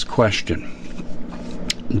asked this question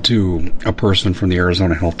to a person from the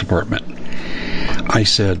Arizona Health Department. I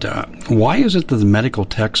said, why is it that the medical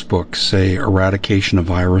textbooks say eradication of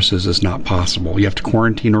viruses is not possible? You have to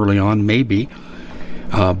quarantine early on, maybe,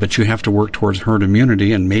 but you have to work towards herd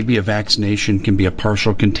immunity, and maybe a vaccination can be a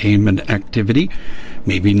partial containment activity,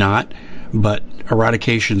 maybe not, but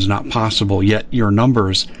eradication is not possible, yet your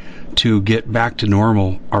numbers to get back to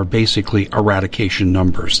normal are basically eradication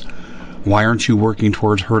numbers. Why aren't you working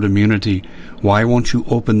towards herd immunity? Why won't you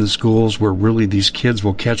open the schools where really these kids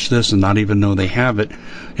will catch this and not even know they have it?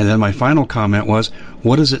 And then my final comment was,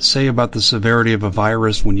 what does it say about the severity of a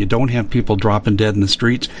virus when you don't have people dropping dead in the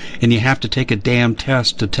streets and you have to take a damn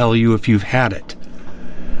test to tell you if you've had it?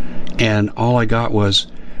 And all I got was,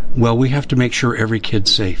 well, we have to make sure every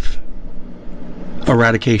kid's safe.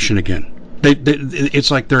 Eradication again.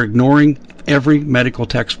 It's like they're ignoring every medical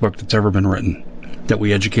textbook that's ever been written that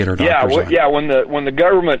we educate our doctors on. Yeah, when the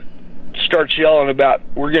government starts yelling about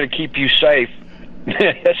we're going to keep you safe,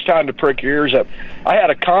 it's time to prick your ears up. I had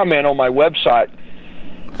a comment on my website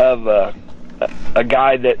of a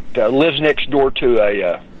guy that lives next door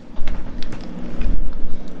to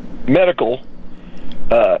medical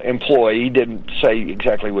employee, didn't say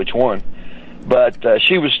exactly which one, but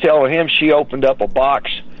she was telling him she opened up a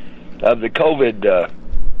box of the COVID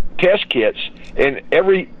test kits, and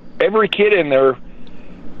every kid in there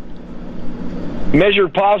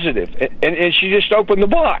measured positive, and she just opened the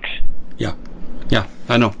box. Yeah,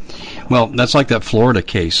 I know. Well, that's like that Florida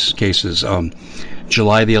cases.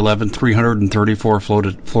 July the 11th, 334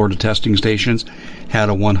 Florida testing stations had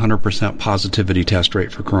a 100% positivity test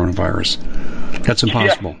rate for coronavirus. That's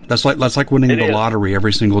impossible. Yeah. That's like winning the lottery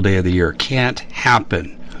every single day of the year. Can't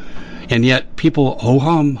happen. And yet people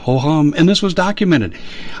ho-hum, and this was documented.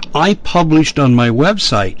 I published on my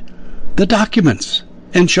website the documents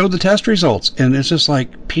and showed the test results, and it's just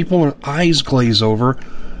like people's eyes glaze over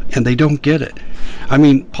and they don't get it. I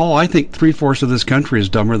mean, Paul, I think 3/4 of this country is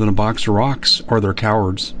dumber than a box of rocks, or they're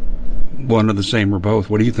cowards. One or the same or both.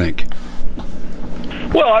 What do you think?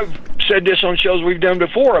 Well, I've said this on shows we've done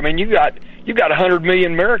before. I mean, you've got 100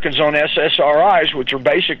 million Americans on SSRIs, which are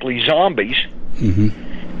basically zombies. Mm-hmm.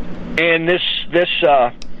 And this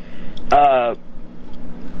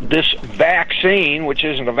vaccine, which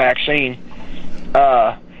isn't a vaccine,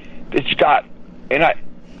 it's got, and I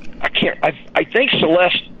think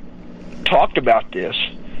Celeste talked about this,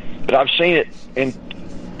 but I've seen it in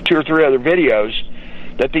 2 or 3 other videos,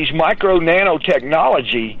 that these micro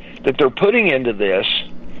nanotechnology that they're putting into this,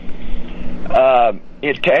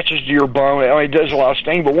 it attaches to your bone. I mean, it does a lot of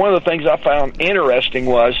things, but one of the things I found interesting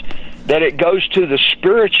was that it goes to the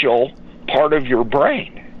spiritual part of your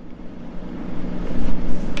brain,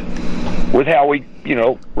 with how we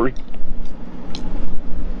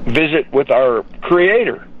visit with our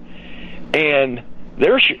Creator. And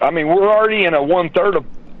we're already in a 1/3 of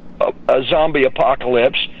a zombie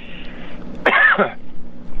apocalypse.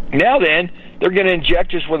 Now then, they're going to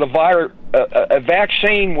inject us with a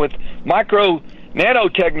vaccine with micro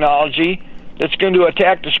nanotechnology that's going to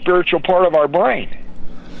attack the spiritual part of our brain.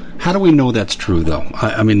 How do we know that's true, though?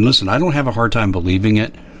 I mean, listen, I don't have a hard time believing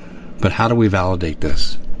it, but how do we validate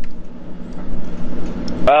this?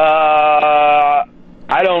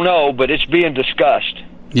 I don't know, but it's being discussed.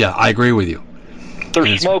 Yeah, I agree with you.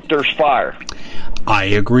 There's smoke, there's fire. I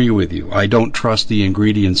agree with you. I don't trust the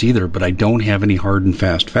ingredients either, but I don't have any hard and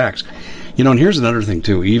fast facts. And here's another thing,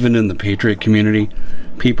 too. Even in the Patriot community,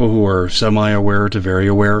 people who are semi-aware to very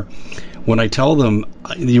aware, when I tell them,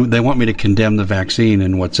 they want me to condemn the vaccine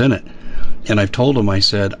and what's in it. And I've told them, I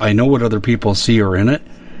said, I know what other people see are in it,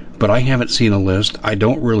 but I haven't seen a list. I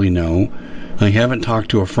don't really know. I haven't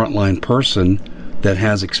talked to a frontline person that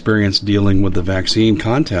has experience dealing with the vaccine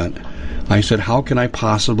content. I said, how can I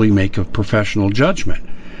possibly make a professional judgment?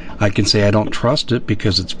 I can say I don't trust it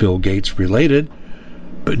because it's Bill Gates related.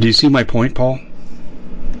 But do you see my point, Paul?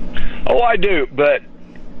 Oh, I do, but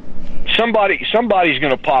somebody's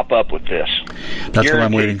going to pop up with this. That's what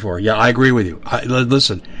I'm waiting for. Yeah, I agree with you.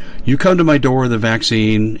 Listen, you come to my door with a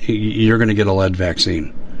vaccine, you're going to get a lead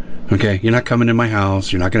vaccine. Okay? You're not coming in my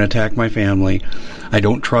house. You're not going to attack my family. I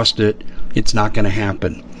don't trust it. It's not going to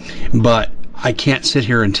happen. But I can't sit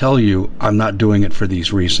here and tell you I'm not doing it for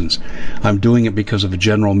these reasons. I'm doing it because of a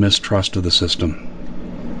general mistrust of the system.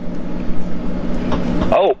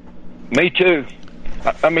 Oh, me too.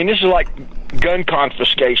 I mean, this is like gun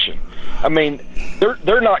confiscation. I mean,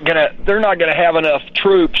 they're not gonna have enough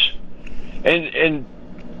troops, and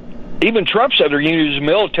even Trump said they're going to use the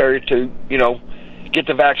military to get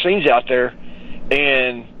the vaccines out there,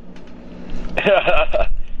 and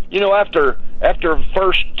after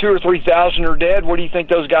first 2,000 or 3,000 are dead, what do you think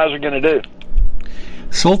those guys are going to do?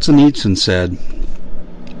 Solzhenitsyn said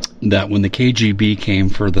that when the KGB came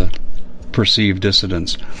for the perceived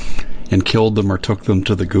dissidents and killed them or took them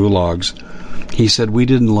to the gulags, he said, we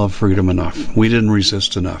didn't love freedom enough. We didn't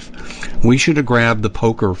resist enough. We should have grabbed the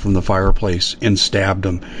poker from the fireplace and stabbed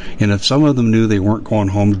them. And if some of them knew they weren't going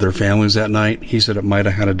home to their families that night, he said it might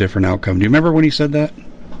have had a different outcome. Do you remember when he said that?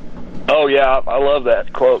 Oh, yeah. I love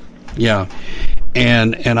that quote. Yeah.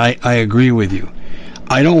 And I agree with you.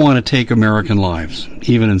 I don't want to take American lives,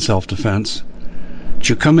 even in self-defense. But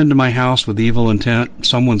you come into my house with evil intent,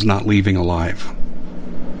 someone's not leaving alive.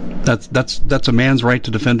 That's a man's right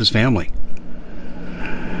to defend his family.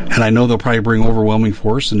 And I know they'll probably bring overwhelming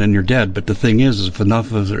force and then you're dead. But the thing is if enough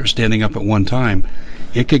of us are standing up at one time,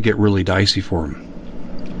 it could get really dicey for them.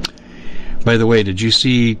 By the way, did you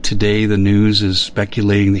see today the news is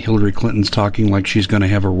speculating that Hillary Clinton's talking like she's going to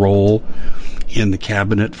have a role in the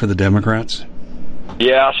cabinet for the Democrats?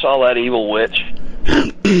 Yeah, I saw that evil witch.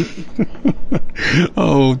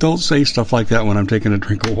 Oh, don't say stuff like that when I'm taking a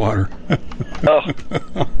drink of water. Oh,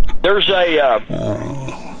 there's a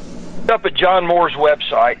up at John Moore's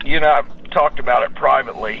website. talked about it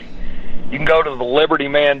privately. You can go to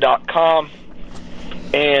thelibertyman.com,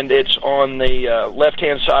 and it's on the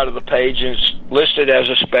left-hand side of the page, and it's listed as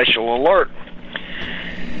a special alert.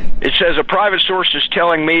 It says a private source is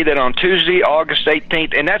telling me that on Tuesday, August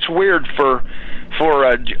 18th, and that's weird for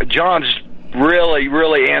John's really,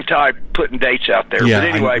 really anti-putting dates out there. Yeah, but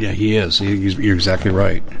anyway, he is. You're exactly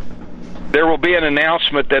right. There will be an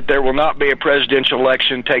announcement that there will not be a presidential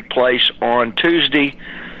election take place on Tuesday,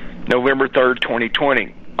 November 3rd,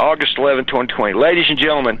 2020, August 11th, 2020. Ladies and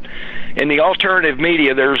gentlemen, in the alternative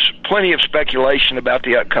media, there's plenty of speculation about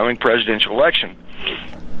the upcoming presidential election.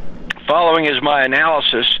 Following is my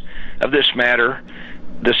analysis of this matter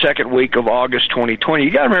the second week of August 2020.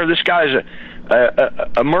 You got to remember, this guy is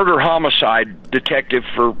a murder-homicide detective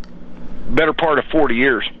for better part of 40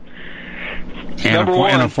 years. And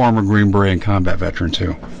a former Green Beret and combat veteran,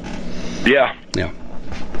 too. Yeah. Yeah.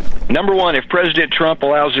 Number one, if President Trump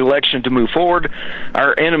allows the election to move forward,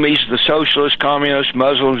 our enemies, the socialists, communists,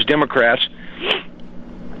 Muslims, Democrats,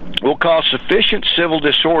 will cause sufficient civil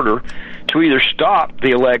disorder to either stop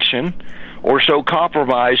the election or so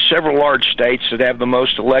compromise several large states that have the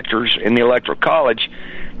most electors in the Electoral College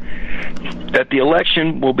that the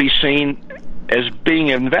election will be seen as being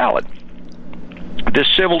invalid. This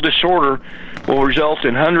civil disorder will result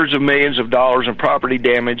in hundreds of millions of dollars in property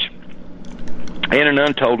damage and an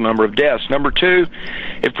untold number of deaths. Number two,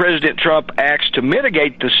 if President Trump acts to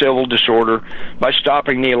mitigate the civil disorder by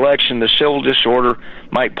stopping the election, the civil disorder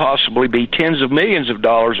might possibly be tens of millions of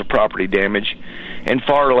dollars of property damage and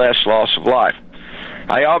far less loss of life.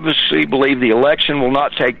 I obviously believe the election will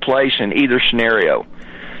not take place in either scenario.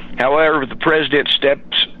 However, if the president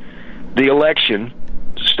stops the election,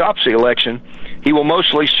 he will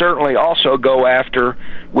mostly certainly also go after,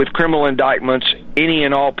 with criminal indictments, any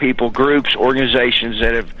and all people, groups, organizations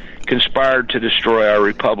that have conspired to destroy our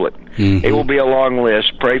republic. Mm-hmm. It will be a long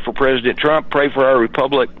list. Pray for President Trump. Pray for our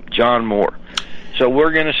republic. John Moore. So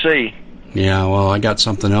we're going to see. Yeah, well, I got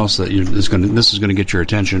something else that this is going to get your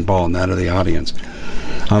attention, Paul, and that of the audience.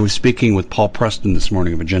 I was speaking with Paul Preston this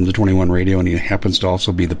morning of Agenda 21 Radio, and he happens to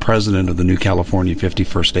also be the president of the new California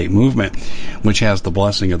 51st State Movement, which has the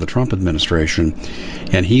blessing of the Trump administration.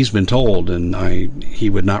 And he's been told, and he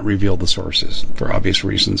would not reveal the sources for obvious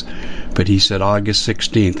reasons, but he said August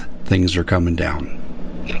 16th, things are coming down.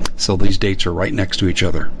 So these dates are right next to each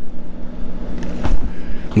other.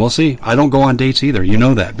 We'll see. I don't go on dates either. You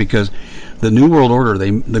know that, because the New World Order,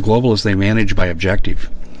 the globalists, they manage by objective.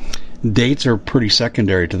 Dates are pretty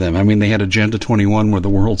secondary to them. I mean, they had Agenda 21 where the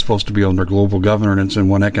world's supposed to be under global governance in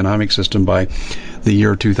one economic system by the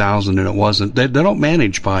year 2000, and it wasn't. They don't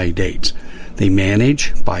manage by dates. They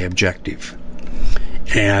manage by objective.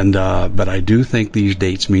 And but I do think these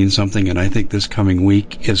dates mean something, and I think this coming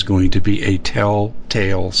week is going to be a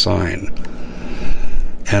telltale sign.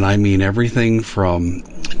 And I mean everything from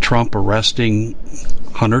Trump arresting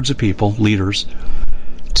hundreds of people, leaders,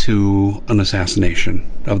 to an assassination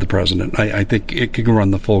of the president. I think it could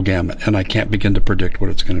run the full gamut, and I can't begin to predict what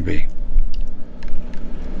it's going to be.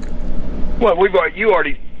 Well, we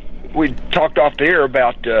talked off the air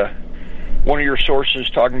about one of your sources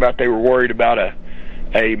talking about they were worried about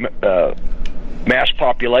a mass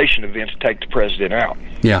population event to take the president out.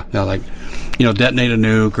 Yeah, like, detonate a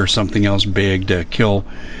nuke or something else big to kill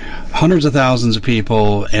hundreds of thousands of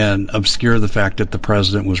people and obscure the fact that the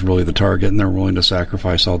president was really the target, and they're willing to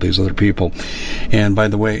sacrifice all these other people. And by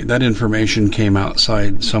the way, that information came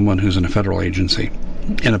outside someone who's in a federal agency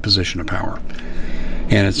in a position of power,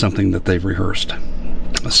 and it's something that they've rehearsed.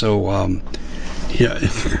 So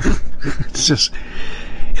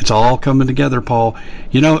it's all coming together, Paul.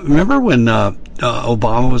 Remember when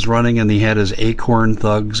Obama was running and he had his Acorn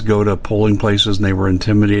thugs go to polling places and they were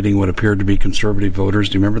intimidating what appeared to be conservative voters?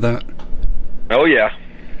 Do you remember that? Oh, yeah.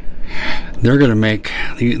 They're going to make,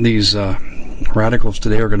 these radicals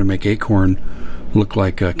today are going to make Acorn look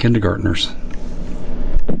like kindergartners.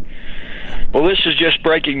 Well, this is just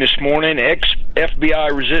breaking this morning.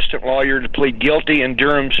 Ex-FBI resistant lawyer to plead guilty in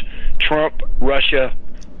Durham's Trump-Russia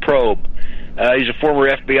probe. He's a former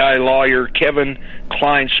FBI lawyer. Kevin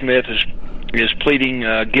Kleinsmith is pleading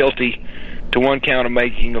guilty to one count of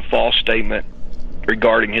making a false statement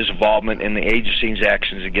regarding his involvement in the agency's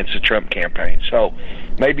actions against the Trump campaign. So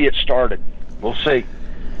maybe it started. We'll see.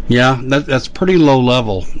 Yeah, that's pretty low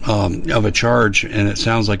level of a charge, and it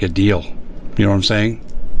sounds like a deal. You know what I'm saying?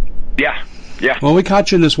 Yeah. Well, we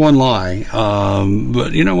caught you in this one lie,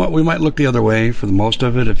 but you know what? We might look the other way for the most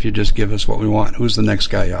of it if you just give us what we want. Who's the next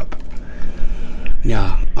guy up?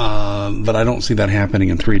 Yeah, but I don't see that happening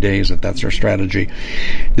in 3 days if that's their strategy.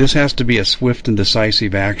 This has to be a swift and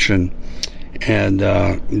decisive action, and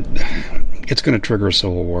it's going to trigger a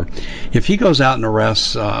civil war. If he goes out and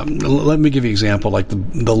arrests, let me give you an example. Like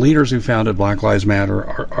the leaders who founded Black Lives Matter,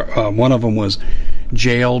 one of them was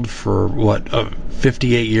jailed for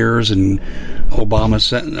 58 years, and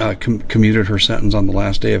Obama commuted her sentence on the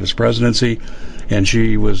last day of his presidency, and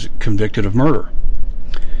she was convicted of murder.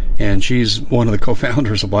 And she's one of the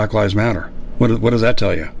co-founders of Black Lives Matter. What does that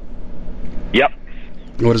tell you? Yep.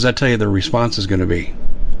 What does that tell you their response is going to be?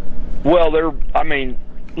 Well,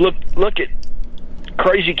 look at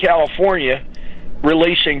crazy California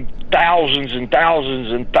releasing thousands and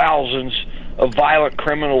thousands and thousands of violent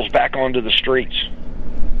criminals back onto the streets.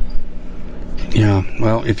 Yeah,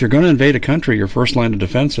 well, if you're going to invade a country, your first line of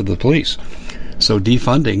defense are the police. So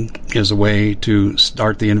defunding is a way to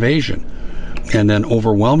start the invasion. And then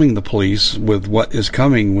overwhelming the police with what is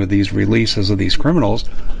coming with these releases of these criminals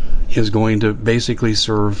is going to basically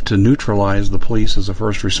serve to neutralize the police as a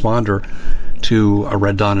first responder to a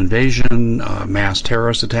Red Dawn invasion, mass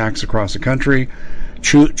terrorist attacks across the country.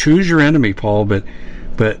 Choose your enemy, Paul, but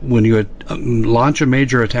when you launch a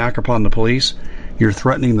major attack upon the police, you're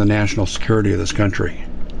threatening the national security of this country.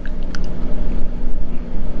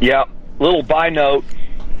 Yeah, little by note,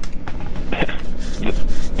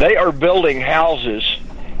 they are building houses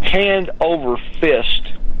hand over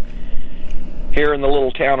fist here in the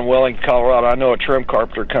little town of Wellington, Colorado. I know a trim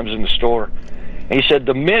carpenter comes in the store, and he said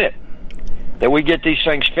the minute that we get these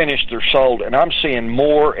things finished, they're sold. And I'm seeing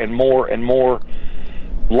more and more and more.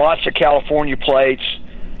 Lots of California plates,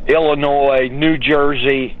 Illinois, New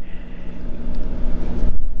Jersey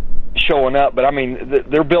showing up. But, I mean,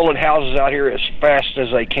 they're building houses out here as fast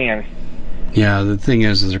as they can. Yeah, the thing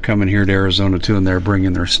is they're coming here to Arizona, too, and they're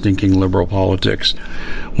bringing their stinking liberal politics.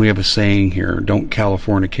 We have a saying here, don't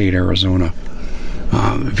Californicate Arizona.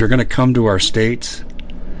 If you're going to come to our states,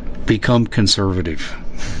 become conservative.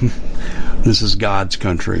 This is God's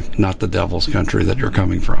country, not the devil's country that you're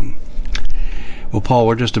coming from. Well, Paul,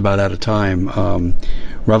 we're just about out of time.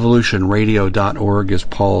 Revolutionradio.org is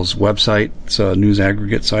Paul's website. It's a news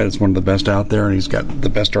aggregate site. It's one of the best out there, and he's got the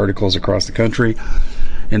best articles across the country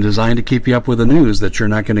and designed to keep you up with the news that you're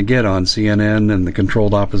not going to get on CNN and the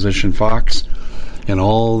controlled opposition Fox and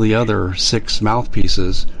all the other 6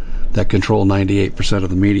 mouthpieces that control 98% of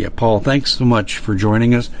the media. Paul, thanks so much for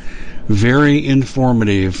joining us. Very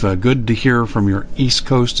informative. Good to hear from your East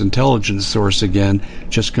Coast intelligence source again,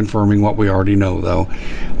 just confirming what we already know, though.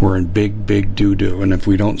 We're in big, big doo-doo. And if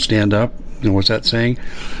we don't stand up, you know, what's that saying?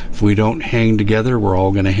 If we don't hang together, we're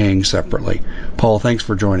all going to hang separately. Paul, thanks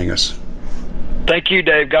for joining us. Thank you,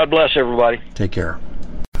 Dave. God bless everybody. Take care.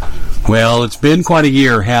 Well, it's been quite a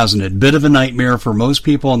year, hasn't it? Bit of a nightmare for most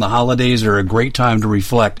people, and the holidays are a great time to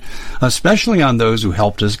reflect, especially on those who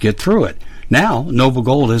helped us get through it. Now, Noble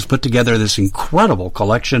Gold has put together this incredible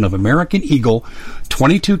collection of American Eagle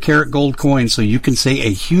 22-karat gold coins so you can say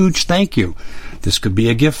a huge thank you. This could be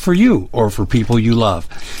a gift for you or for people you love.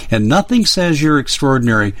 And nothing says you're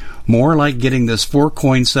extraordinary more like getting this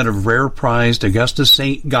 4-coin set of rare prized Augusta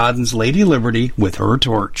St. Gaudens Lady Liberty with her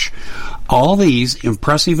torch. All these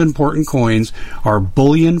impressive important coins are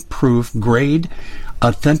bullion-proof grade,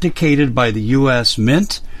 authenticated by the U.S.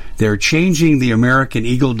 Mint. They're changing the American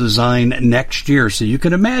Eagle design next year, so you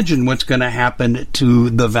can imagine what's going to happen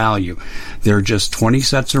to the value. There are just 20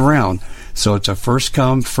 sets around, so it's a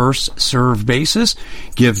first-come, first-served basis.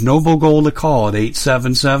 Give Noble Gold a call at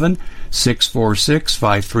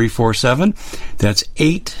 877-646-5347. That's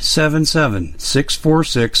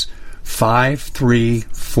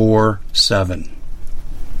 877-646-5347.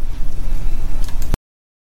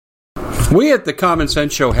 We at the Common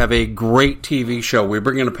Sense Show have a great TV show. We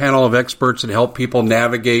bring in a panel of experts that help people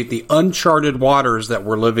navigate the uncharted waters that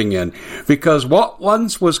we're living in. Because what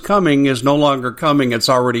once was coming is no longer coming. It's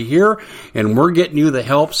already here, and we're getting you the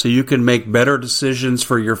help so you can make better decisions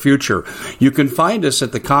for your future. You can find us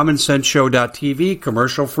at thecommonsenseshow.tv,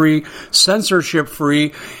 commercial-free,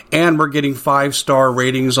 censorship-free, and we're getting 5-star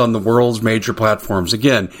ratings on the world's major platforms.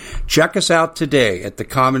 Again, check us out today at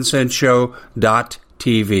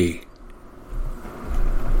thecommonsenseshow.tv.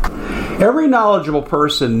 Every knowledgeable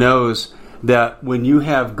person knows that when you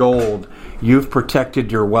have gold, you've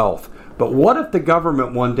protected your wealth. But what if the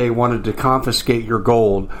government one day wanted to confiscate your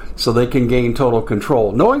gold so they can gain total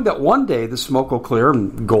control, knowing that one day the smoke will clear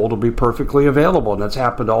and gold will be perfectly available, and that's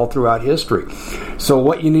happened all throughout history. So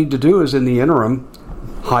what you need to do is, in the interim,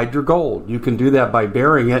 hide your gold. You can do that by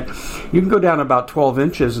burying it You can go down about 12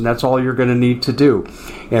 inches, and that's all you're going to need to do.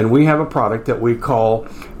 And we have a product that we call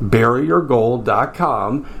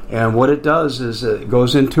buryyourgold.com, and what it does is it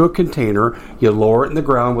goes into a container. You lower it in the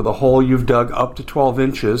ground with a hole you've dug up to 12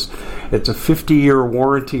 inches. It's a 50-year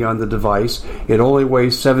warranty on the device. It only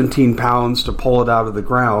weighs 17 pounds to pull it out of the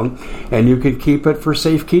ground, and you can keep it for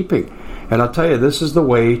safekeeping. And I'll tell you, this is the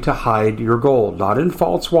way to hide your gold. Not in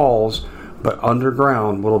false walls, but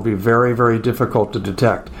underground, will be very, very difficult to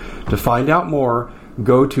detect. To find out more,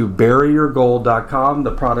 go to buryyourgold.com.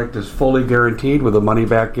 The product is fully guaranteed with a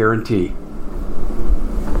money-back guarantee.